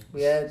today?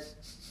 We had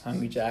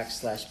Hungry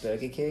Jack's /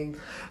 Burger King.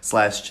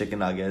 / chicken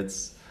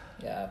nuggets.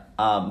 Yeah.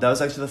 That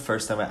was actually the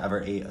first time I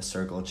ever ate a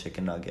circle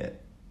chicken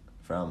nugget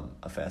from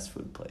a fast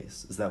food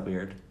place. Is that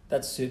weird?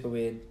 That's super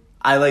weird.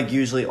 I like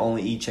usually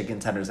only eat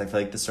chicken tenders. I feel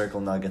like the circle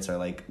nuggets are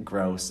like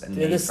gross and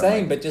they're the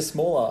same, but just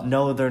smaller.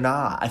 No, they're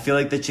not. I feel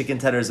like the chicken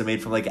tenders are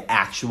made from like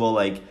actual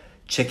like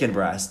chicken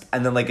breast,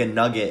 and then like a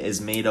nugget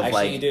is made of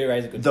actually, you do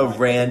raise a good the point.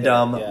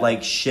 random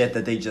like shit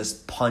that they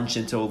just punch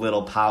into a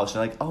little pouch.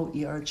 They're like, oh,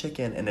 eat our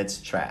chicken, and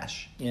it's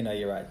trash. You're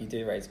right. You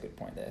do raise a good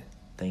point there.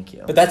 Thank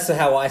you. But that's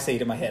how I see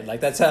it in my head. Like,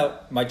 that's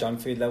how my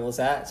junk food level's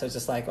at. So it's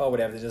just like, oh,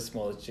 whatever. They're just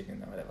smaller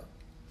chicken or whatever.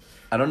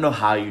 I don't know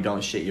how you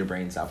don't shit your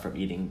brains out from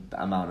eating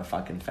the amount of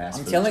fucking fast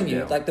food. I'm telling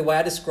you, like, the way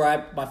I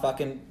describe my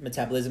fucking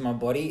metabolism in my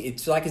body,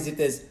 it's like as if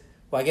there's,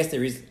 well, I guess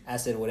there is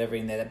acid or whatever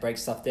in there that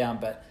breaks stuff down,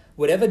 but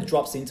whatever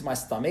drops into my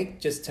stomach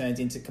just turns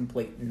into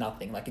complete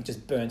nothing. Like, it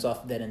just burns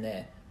off then and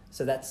there.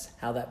 So that's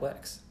how that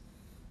works.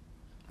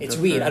 It's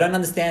weird. I don't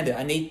understand it.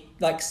 I need,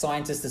 like,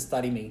 scientists to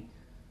study me.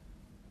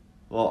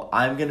 Well,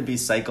 I'm going to be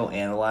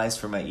psychoanalyzed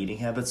for my eating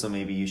habits, so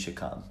maybe you should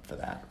come for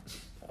that.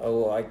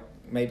 Oh,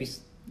 maybe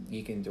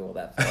you can do all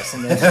that for us.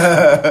 And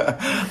then...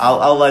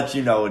 I'll let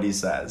you know what he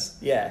says.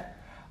 Yeah.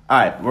 All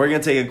right, we're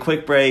going to take a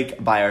quick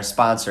break by our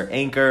sponsor,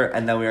 Anchor,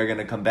 and then we are going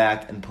to come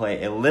back and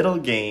play a little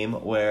game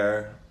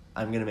where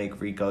I'm going to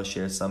make Rico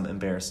share some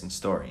embarrassing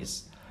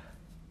stories.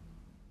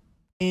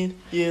 Need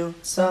you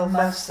so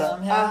much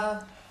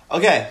somehow.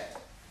 Okay.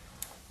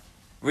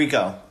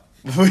 Rico.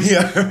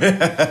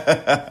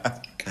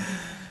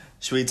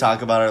 Should we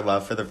talk about our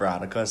love for the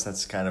Veronicas?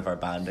 That's kind of our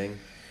bonding.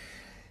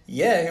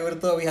 Yeah, who would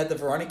have thought we had the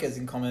Veronicas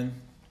in common?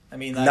 I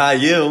mean, not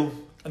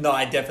you. No,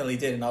 I definitely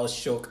did, and I was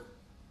shook.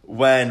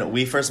 When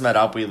we first met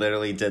up, we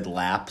literally did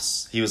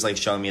laps. He was like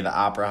showing me the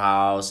Opera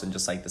House and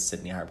just like the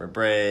Sydney Harbor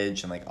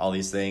Bridge and like all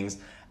these things.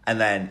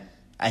 And then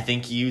I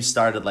think you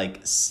started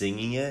like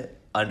singing it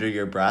under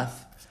your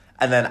breath.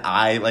 And then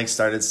I like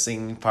started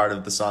singing part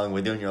of the song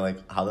with you, and you're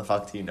like, how the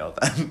fuck do you know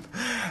them?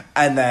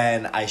 And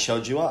then I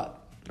showed you up.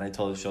 And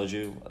I showed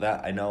you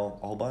that I know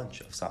a whole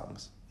bunch of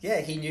songs. Yeah,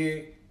 he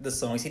knew the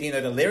songs. He didn't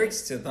know the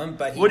lyrics to them,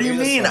 but he What do knew you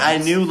the mean? songs. I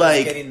knew He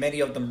like was getting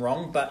many of them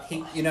wrong, but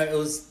he, it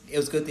was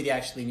good that he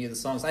actually knew the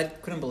songs. I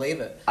couldn't believe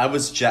it. I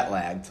was jet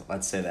lagged.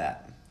 Let's say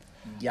that.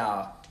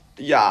 Yeah.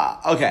 Yeah.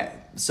 Okay.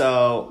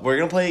 So we're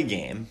gonna play a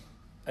game.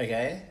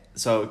 Okay.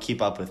 So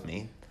keep up with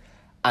me.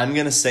 I'm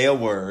gonna say a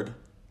word,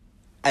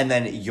 and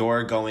then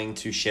you're going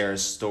to share a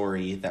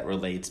story that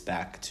relates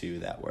back to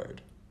that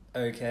word.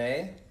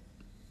 Okay.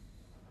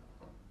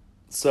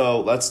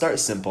 So let's start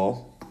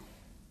simple.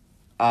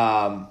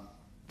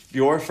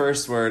 Your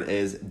first word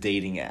is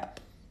dating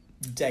app.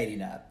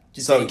 Dating app.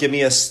 Give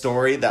me a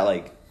story that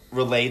like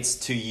relates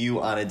to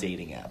you on a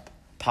dating app.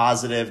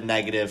 Positive,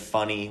 negative,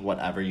 funny,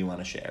 whatever you want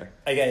to share.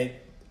 Okay,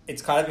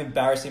 it's kind of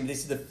embarrassing, but this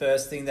is the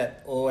first thing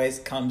that always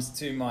comes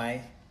to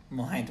my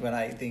mind when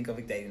I think of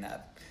a dating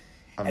app.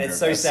 I'm and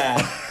nervous. It's so sad.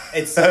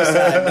 It's so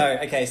sad.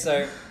 No, okay,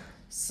 so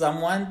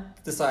someone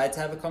decided to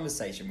have a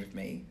conversation with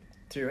me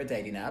through a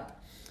dating app.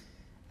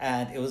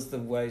 And it was the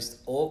most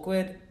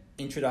awkward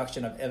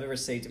introduction I've ever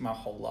received in my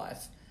whole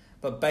life.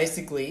 But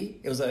basically,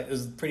 it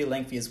was pretty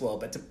lengthy as well.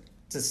 But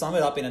to sum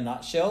it up in a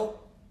nutshell,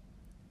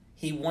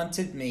 he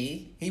wanted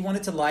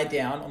to lie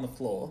down on the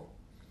floor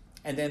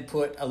and then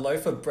put a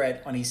loaf of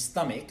bread on his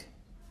stomach.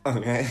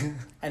 Okay.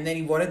 And then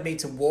he wanted me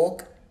to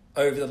walk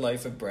over the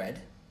loaf of bread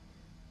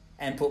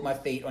and put my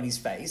feet on his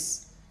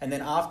face. And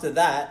then after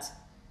that,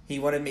 he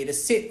wanted me to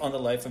sit on the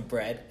loaf of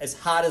bread as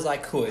hard as I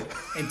could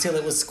until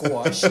it was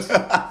squashed.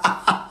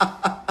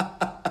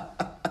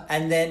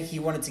 And then he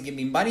wanted to give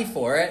me money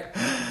for it.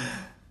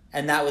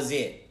 And that was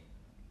it.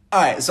 All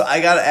right, so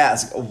I got to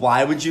ask,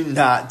 why would you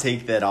not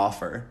take that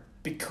offer?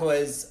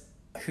 Because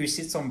who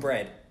sits on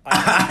bread?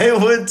 I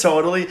would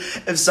totally,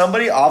 if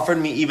somebody offered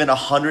me even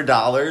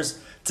 $100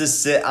 to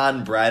sit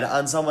on bread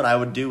on someone, I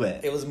would do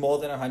it. It was more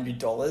than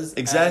 $100.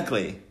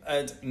 Exactly.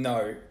 And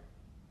no.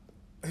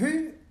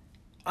 Who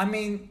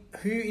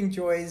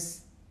enjoys...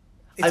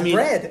 It's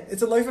bread.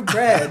 It's a loaf of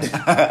bread.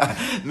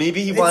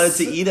 Maybe he wanted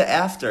to eat it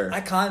after.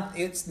 I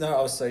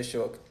was so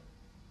shook.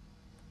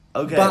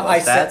 Okay. But I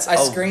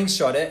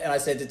screenshot it and I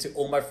sent it to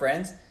all my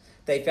friends.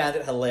 They found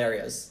it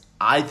hilarious.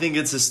 I think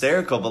it's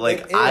hysterical, but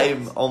like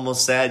I'm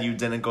almost sad you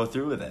didn't go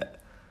through with it.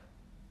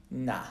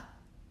 Nah.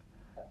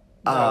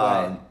 No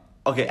way.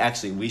 Okay,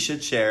 actually, we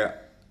should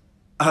share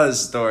a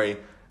story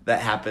that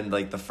happened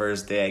like the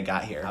first day I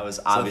got here. I was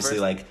obviously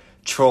like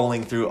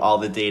trolling through all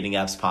the dating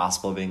apps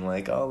possible, being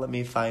like, oh, let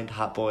me find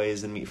hot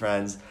boys and meet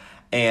friends.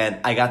 And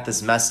I got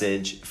this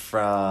message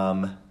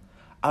from,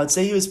 I would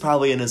say he was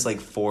probably in his like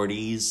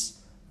 40s,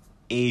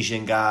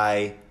 Asian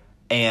guy.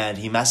 And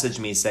he messaged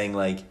me saying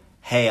like,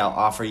 hey, I'll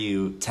offer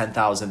you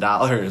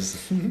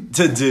 $10,000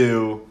 to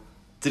do,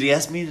 did he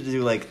ask me to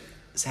do like,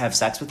 have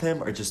sex with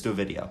him or just do a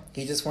video?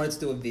 He just wanted to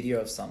do a video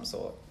of some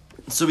sort.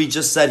 So he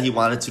just said he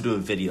wanted to do a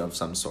video of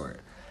some sort.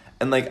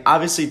 And, like,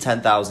 obviously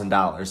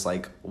 $10,000,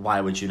 like, why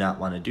would you not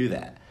want to do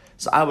that?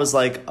 So I was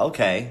like,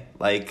 okay,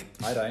 like...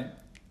 I don't.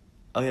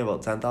 Okay, well,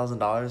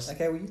 $10,000?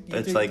 Okay, well,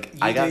 it's do, like,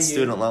 I got you.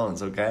 student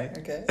loans, okay?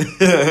 Okay.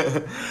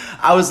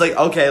 I was like,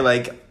 okay,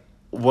 like,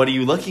 what are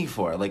you looking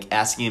for? Like,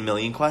 asking a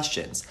million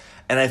questions.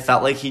 And I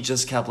felt like he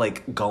just kept,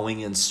 like,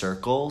 going in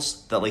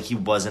circles, that, like, he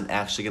wasn't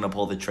actually going to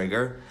pull the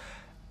trigger.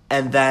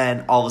 And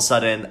then, all of a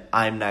sudden,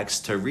 I'm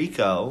next to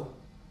Rico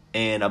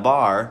in a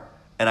bar,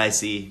 and I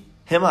see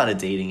him on a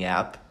dating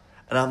app.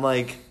 And I'm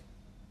like,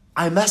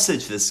 I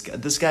messaged this guy.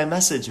 This guy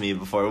messaged me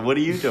before. What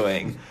are you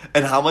doing?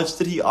 And how much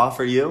did he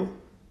offer you?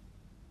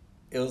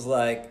 It was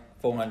like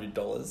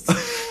 $400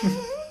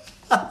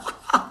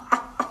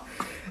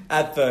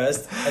 at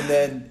first, and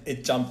then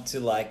it jumped to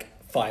like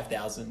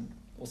 5,000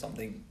 or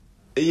something.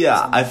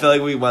 Yeah, I feel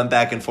like we went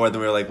back and forth, and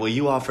we were like, well,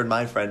 you offered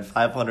my friend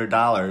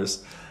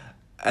 $500.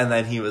 And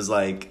then he was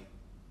like,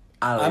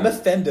 I'm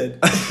offended.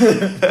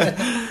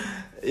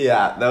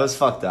 Yeah, that was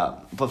fucked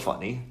up, but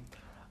funny.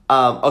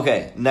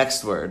 Okay,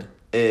 next word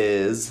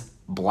is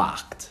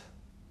blocked.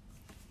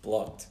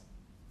 Blocked.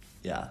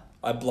 Yeah.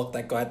 I blocked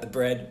that guy at the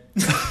bread.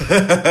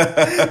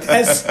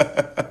 That's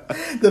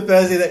the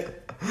first thing that...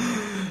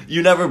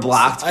 You never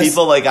blocked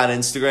people like on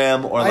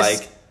Instagram or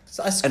like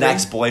an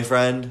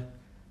ex-boyfriend?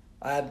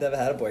 I've never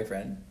had a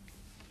boyfriend.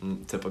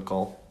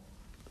 Typical.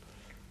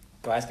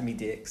 Guys can be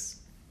dicks.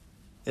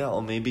 Yeah,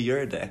 well, maybe you're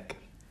a dick.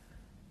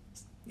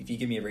 If you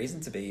give me a reason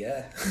to be,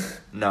 yeah.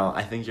 No,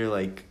 I think you're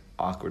like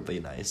awkwardly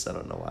nice. I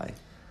don't know why.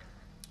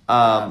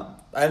 I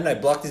don't know.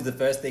 Blocked is the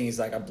first thing. Is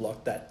like I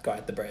blocked that guy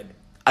at the bread.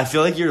 I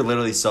feel like you're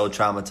literally so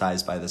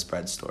traumatized by this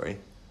bread story.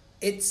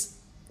 It's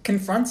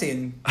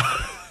confronting.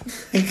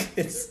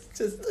 It's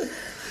just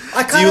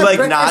I can't Do you, have like,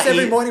 breakfast not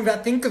every eat- morning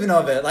without thinking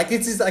of it. Like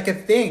this is like a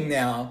thing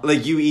now.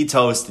 Like you eat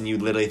toast and you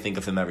literally think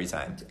of him every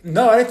time.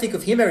 No, I don't think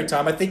of him every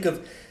time. I think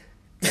of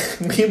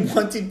him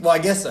wanting. Well, I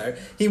guess so.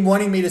 Him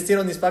wanting me to sit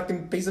on this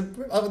fucking piece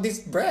of this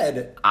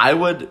bread. I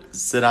would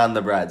sit on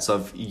the bread. So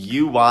if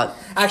you want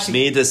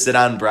me to sit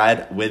on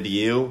bread with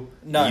you,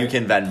 No, you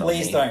can Venmo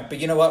please me. don't. But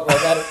you know what?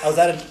 I was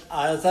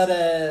at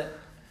a,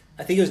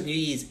 I think it was New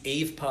Year's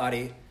Eve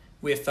party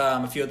with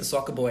a few of the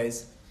soccer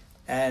boys,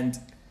 and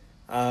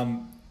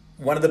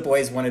one of the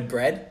boys wanted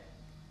bread,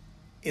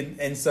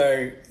 and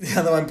so the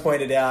other one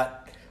pointed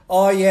out,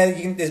 "Oh yeah,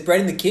 there's bread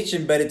in the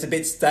kitchen, but it's a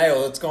bit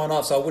stale. It's gone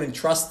off, so I wouldn't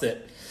trust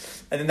it."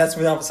 And then that's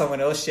when someone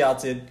else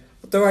shouted,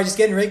 "Don't worry, just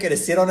get Enrico to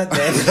sit on it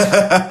then."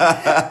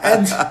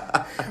 And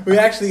we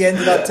actually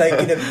ended up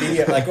taking a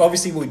video. Like,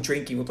 obviously, we were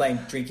drinking. We were playing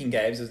drinking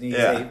games. It was New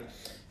Year's Eve.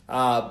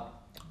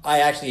 I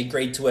actually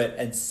agreed to it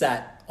and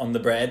sat on the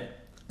bread.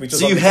 Which was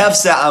So you have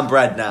sat on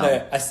bread now? No,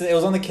 it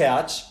was on the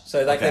couch.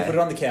 So, like, Okay. they put it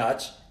on the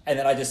couch. And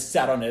then I just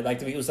sat on it.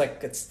 Like, it was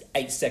like an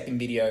 8-second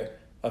video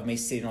of me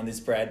sitting on this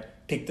bread.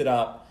 Picked it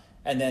up.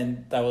 And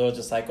then they were all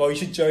just like, "Oh, you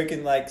should joke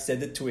and like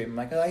send it to him." I'm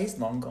like, "Oh, he's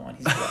long gone.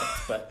 He's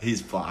blocked." But He's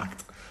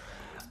blocked.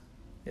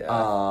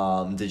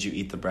 yeah. Did you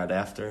eat the bread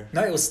after?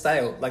 No, it was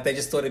stale. Like they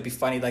just thought it'd be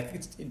funny.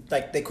 Like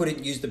like they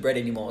couldn't use the bread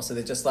anymore, so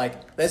they're just like,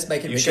 "Let's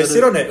make it. You Just should've-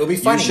 sit on it. It'll be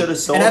funny." you should've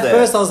sold and at it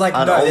first I was like,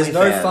 on "No, there's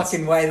no OnlyFans.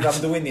 fucking way that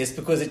I'm doing this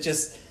because it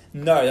just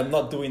no, I'm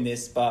not doing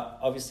this." But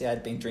obviously,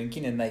 I'd been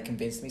drinking, and they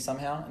convinced me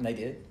somehow, and they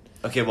did.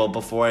 Okay, well,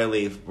 before I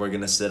leave, we're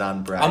going to sit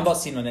on bread. I'm not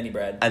sitting on any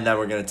bread. And then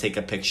we're going to take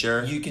a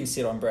picture. You can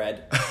sit on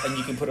bread, and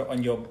you can put it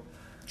on your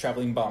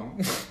traveling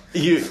bum.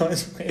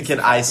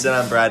 Can I sit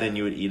on bread and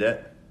you would eat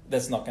it?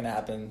 That's not going to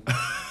happen.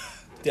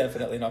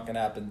 Definitely not going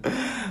to happen.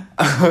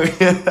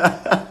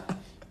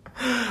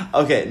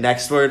 Okay,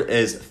 next word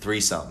is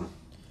threesome.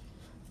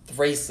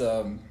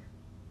 Threesome.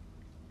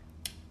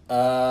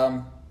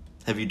 Have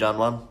you done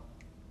one?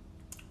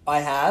 I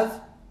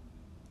have.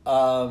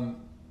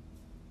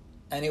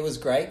 And it was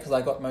great because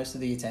I got most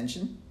of the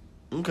attention.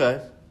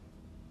 Okay.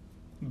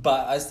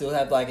 But I still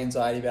have like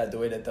anxiety about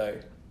doing it though.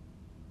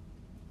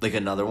 Like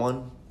another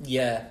one?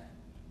 Yeah.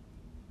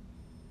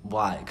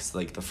 Why? Because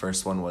like the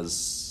first one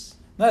was...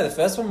 No, the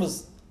first one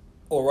was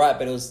alright,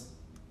 but it was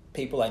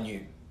people I knew.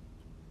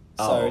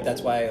 So Oh.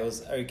 that's why it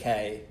was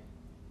okay.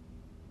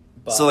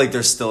 But, So like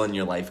they're still in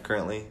your life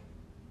currently?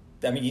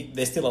 I mean,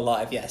 they're still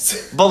alive,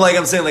 yes. But like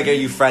I'm saying, like are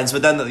you friends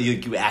with them? That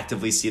you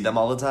actively see them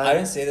all the time? I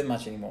don't see them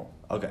much anymore.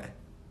 Okay.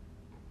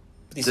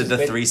 This Did was the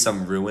when-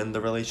 threesome ruin the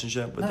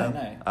relationship with them?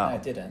 No, Oh. no,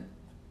 it didn't.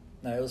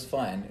 No, it was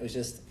fine. It was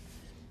just...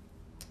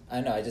 I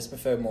don't know, I just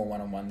prefer more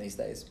one-on-one these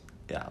days.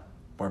 Yeah.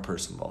 More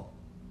personable.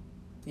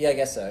 Yeah, I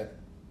guess so.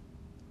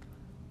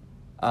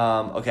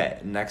 Okay,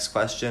 next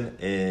question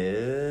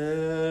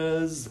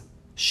is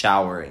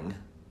showering.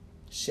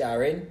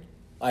 Showering.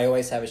 I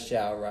always have a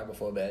shower right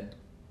before bed.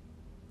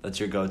 That's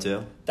your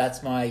go-to?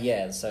 That's my,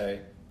 yeah. So,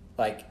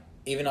 like,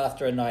 even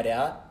after a night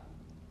out,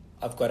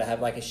 I've got to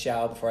have like a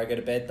shower before I go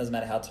to bed. Doesn't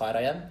matter how tired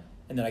I am.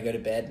 And then I go to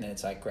bed and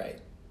it's like, great.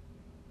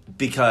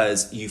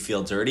 Because you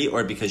feel dirty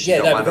or because you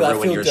don't want to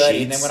ruin your dirty,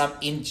 sheets? And then when I'm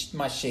in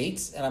my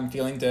sheets and I'm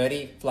feeling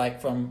dirty,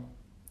 like from,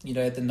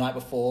 the night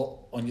before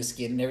on your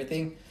skin and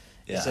everything,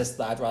 it's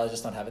just, I'd rather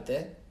just not have it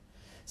there.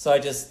 So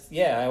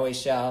I always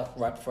shower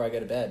right before I go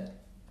to bed.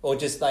 Or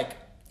just like,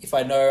 if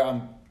I know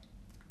I'm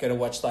going to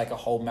watch like a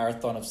whole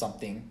marathon of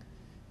something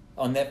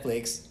on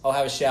Netflix, I'll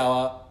have a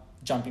shower,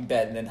 jump in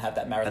bed and then have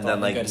that marathon. And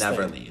then like go to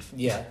never sleep. leave.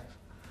 Yeah.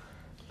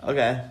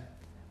 Okay.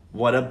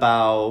 What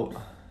about,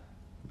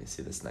 let me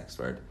see this next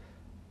word.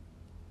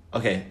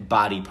 Okay,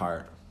 body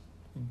part.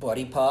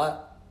 Body part.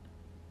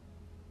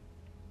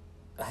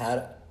 How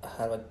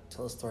do I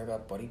tell a story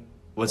about body?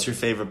 What's your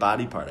favorite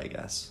body part, I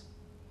guess?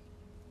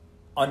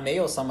 On me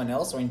or someone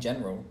else or in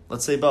general?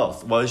 Let's say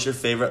both. What is your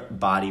favorite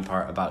body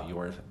part about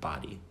your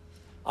body?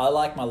 I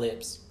like my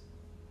lips.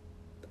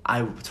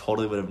 I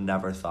totally would have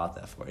never thought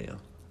that for you.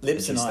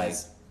 Lips and Interesting.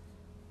 eyes.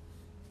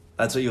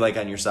 That's what you like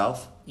on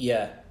yourself?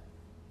 Yeah.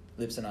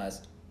 Lips and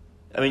eyes.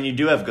 I mean, you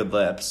do have good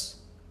lips.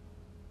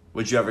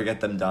 Would you ever get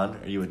them done,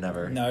 or you would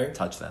never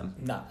touch them?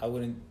 I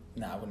wouldn't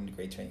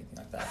agree to anything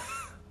like that.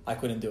 I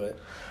couldn't do it.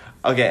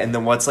 Okay, and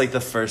then what's like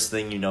the first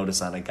thing you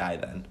notice on a guy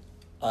then?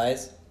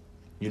 Eyes.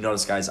 You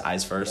notice guys'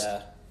 eyes first?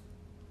 Yeah.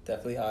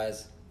 Definitely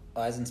eyes.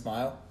 Eyes and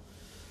smile.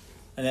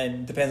 And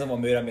then depends on what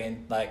mood I'm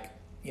in. Like,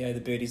 the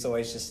booty's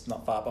always just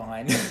not far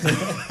behind.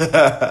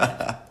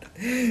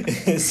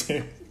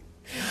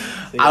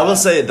 I will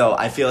say though,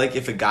 I feel like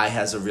if a guy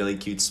has a really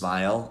cute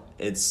smile,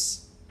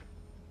 it's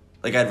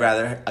like I'd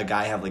rather a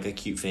guy have like a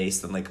cute face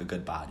than like a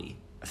good body,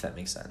 if that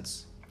makes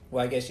sense.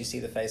 Well, I guess you see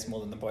the face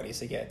more than the body,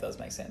 so yeah, it does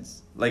make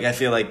sense. Like I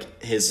feel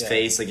like his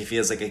face, like if he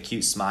has like a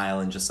cute smile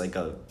and just like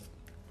a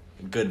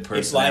good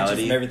personality, it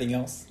blinds you from everything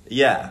else.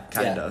 Yeah,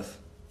 kind of.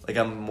 Like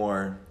I'm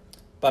more.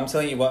 But I'm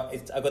telling you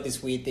what, I've got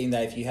this weird thing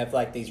that if you have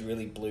like these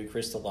really blue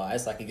crystal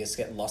eyes, like you just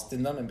get lost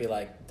in them and be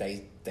like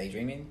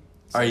daydreaming.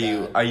 So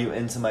are you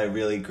into my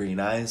really green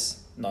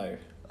eyes? No.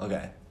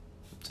 Okay,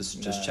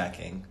 just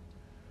checking.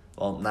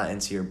 Well, not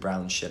into your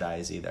brown shit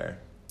eyes either.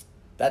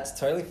 That's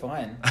totally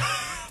fine.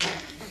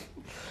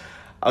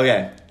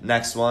 Okay,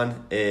 next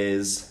one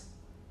is...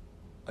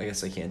 I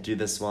guess I can't do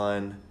this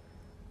one.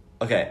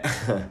 Okay,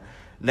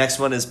 next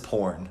one is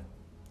porn.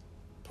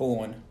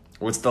 Porn.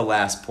 What's the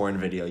last porn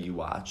video you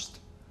watched?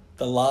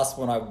 The last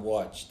one I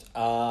watched...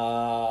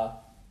 oh,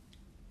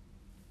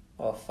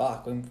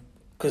 fuck.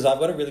 Because I've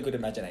got a really good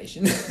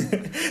imagination.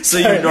 So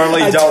you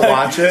normally don't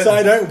watch it? So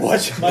I don't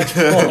watch much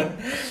porn.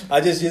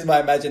 I just use my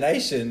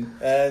imagination.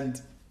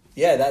 And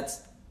yeah,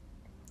 that's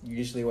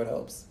usually what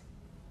helps.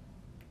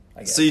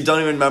 I guess. So you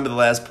don't even remember the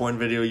last porn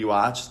video you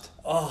watched?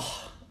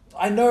 Oh,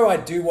 I know I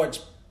do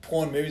watch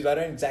porn movies, but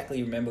I don't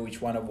exactly remember which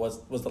one it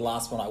was the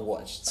last one I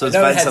watched. So it's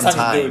been some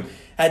time.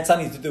 Had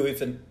something to do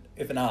with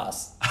an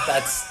ass.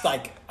 That's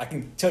like, I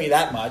can tell you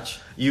that much.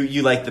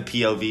 You like the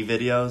POV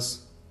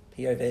videos?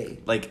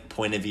 POV? Like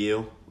point of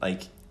view?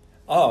 Like...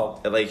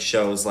 Oh. It like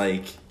shows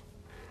like...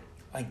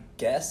 I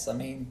guess. I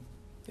mean,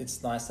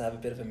 it's nice to have a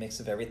bit of a mix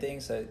of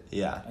everything, so...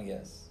 Yeah. I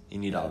guess. You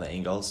need all the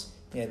angles?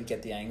 Yeah, to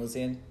get the angles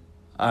in.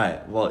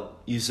 Alright, well,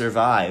 you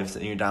survived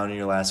and you're down to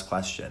your last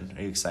question.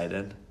 Are you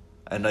excited?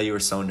 I know you were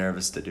so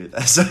nervous to do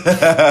this.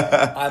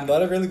 I'm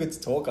not a really good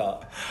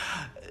talker.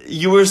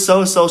 You were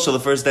so social the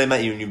first day I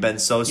met you, and you've been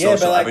so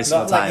social every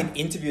single time. Yeah, but like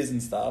in interviews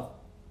and stuff.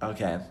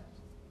 Okay.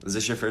 Is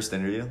this your first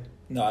interview?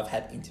 No, I've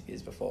had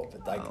interviews before,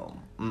 but like...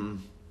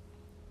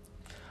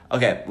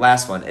 Okay,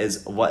 last one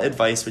is, what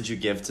advice would you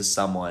give to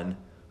someone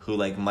who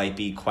like might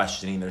be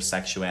questioning their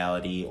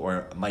sexuality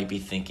or might be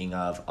thinking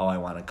of, I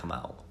want to come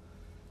out?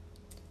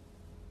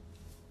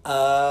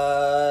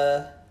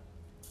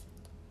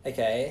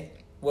 Okay.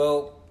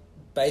 Well,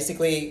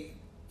 basically,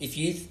 if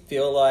you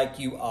feel like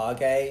you are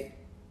gay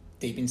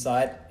deep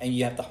inside and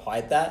you have to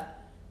hide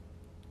that,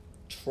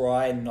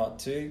 try not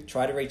to.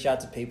 Try to reach out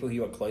to people who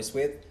you are close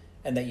with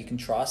and that you can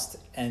trust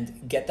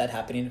and get that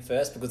happening at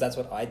first, because that's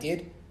what I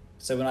did.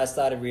 So when I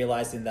started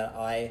realizing that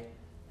I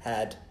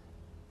had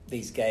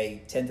these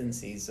gay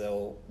tendencies,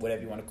 or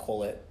whatever you want to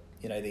call it,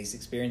 these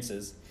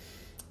experiences,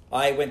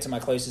 I went to my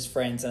closest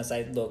friends and I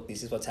said, look,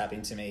 this is what's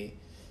happening to me.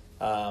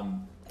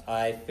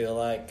 I feel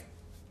like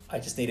I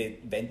just need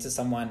to vent to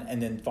someone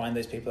and then find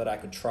those people that I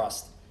could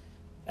trust.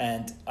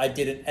 And I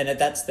didn't. And at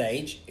that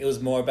stage, it was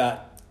more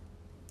about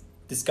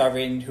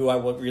discovering who I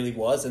really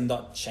was and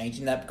not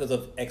changing that because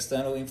of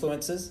external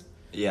influences.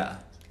 Yeah.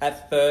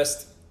 At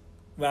first,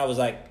 when I was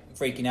like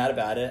freaking out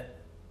about it,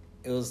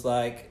 it was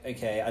like,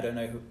 okay, I don't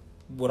know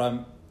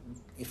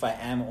if I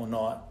am or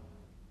not.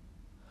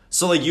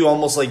 So like you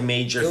almost like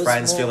made your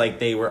friends feel like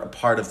they were a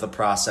part of the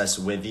process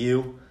with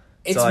you.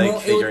 It's to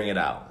like figuring it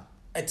out.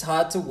 It's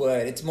hard to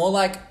word. It's more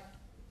like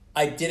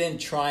I didn't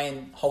try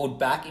and hold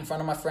back in front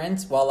of my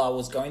friends while I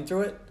was going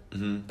through it.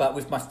 Mm-hmm. But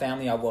with my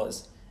family, I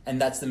was. And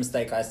that's the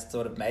mistake I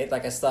sort of made.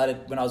 Like I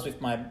started, when I was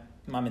with my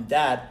mum and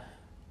dad,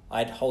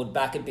 I'd hold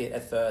back a bit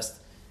at first.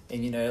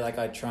 And, you know, like,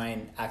 I try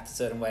and act a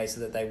certain way so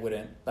that they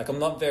wouldn't. Like, I'm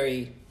not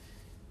very,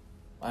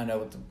 I don't know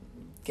what the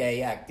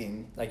gay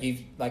acting. Like,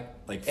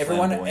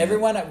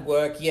 everyone at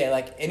work, yeah,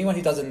 like, anyone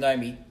who doesn't know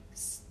me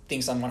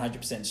thinks I'm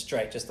 100%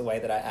 straight, just the way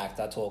that I act,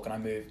 I talk, and I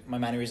move, my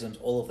mannerisms,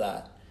 all of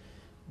that.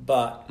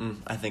 But...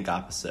 I think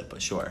opposite,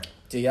 but sure.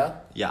 Do ya?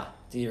 Yeah.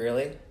 Do you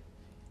really?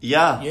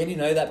 Yeah. You only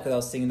know that because I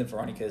was singing the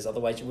Veronicas,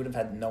 otherwise you would have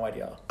had no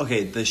idea.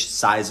 Okay, the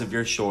size of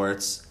your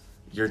shorts,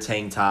 your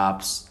tank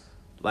tops,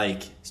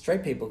 like...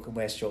 Straight people can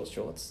wear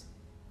shorts.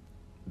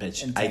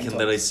 Bitch, I can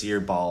literally see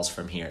your balls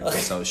from here. They're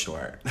so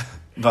short.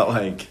 But,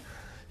 like,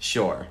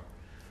 sure.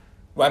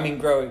 Well, I mean,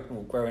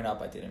 growing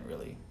up, I didn't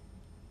really...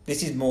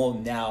 This is more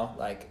now,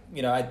 like,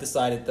 you know, I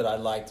decided that I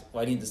liked...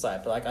 Well, I didn't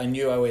decide, but, like, I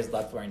knew I always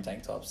loved wearing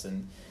tank tops.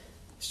 And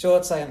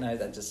shorts, I don't know,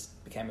 that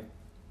just became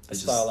a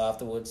style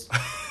afterwards.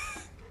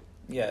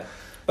 Yeah.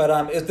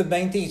 But the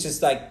main thing is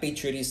just, like, be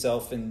true to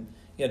yourself and,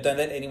 you know, don't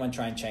let anyone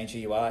try and change who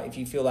you are. If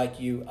you feel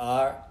like you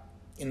are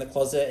in the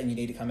closet and you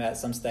need to come out at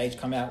some stage,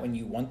 come out when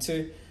you want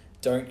to.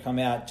 Don't come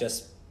out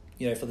just,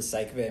 you know, for the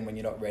sake of it and when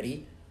you're not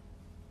ready.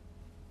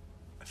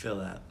 I feel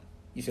that.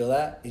 You feel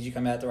that? Did you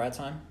come out at the right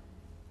time?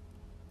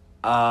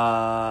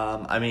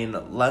 I mean,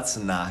 let's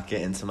not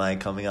get into my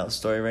coming out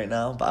story right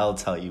now, but I'll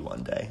tell you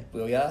one day.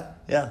 Will ya?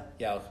 Yeah.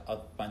 Yeah,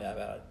 I'll find out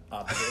about it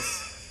after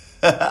this.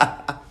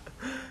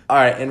 All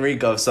right,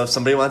 Enrico, so if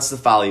somebody wants to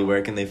follow you,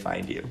 where can they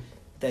find you?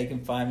 They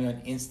can find me on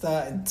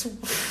Insta and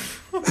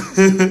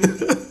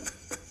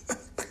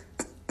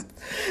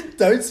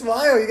Don't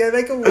smile, you're going to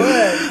make it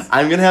worse.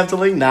 I'm going to have to,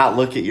 like, not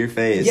look at your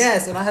face.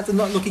 Yes, and I have to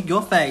not look at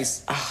your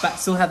face, but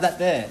still have that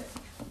there.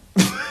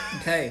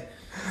 Okay.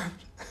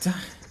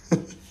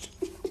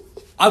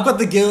 I've got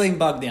the giggling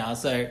bug now,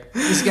 so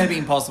this is going to be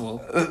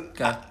impossible.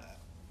 Okay.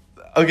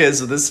 Okay,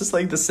 so this is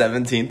like the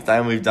 17th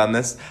time we've done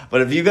this. But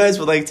if you guys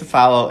would like to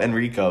follow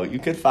Enrico, you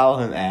could follow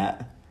him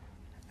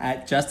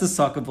at Just a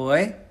Soccer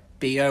Boy,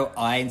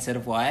 BOI instead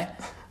of Y,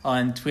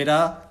 on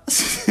Twitter,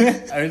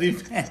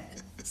 OnlyFans,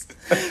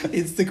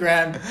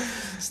 Instagram,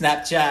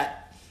 Snapchat,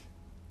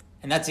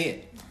 and that's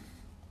it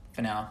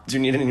for now. Do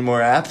you need any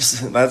more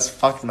apps? That's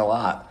fucking a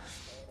lot.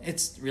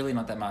 It's really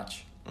not that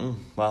much.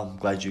 Well, I'm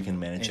glad you can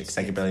manage it, because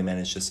I can barely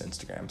manage just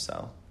Instagram,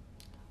 so.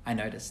 I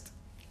noticed.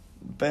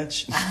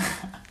 Bitch.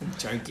 I'm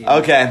joking.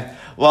 Okay.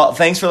 Well,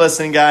 thanks for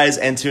listening, guys,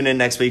 and tune in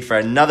next week for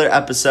another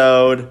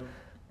episode.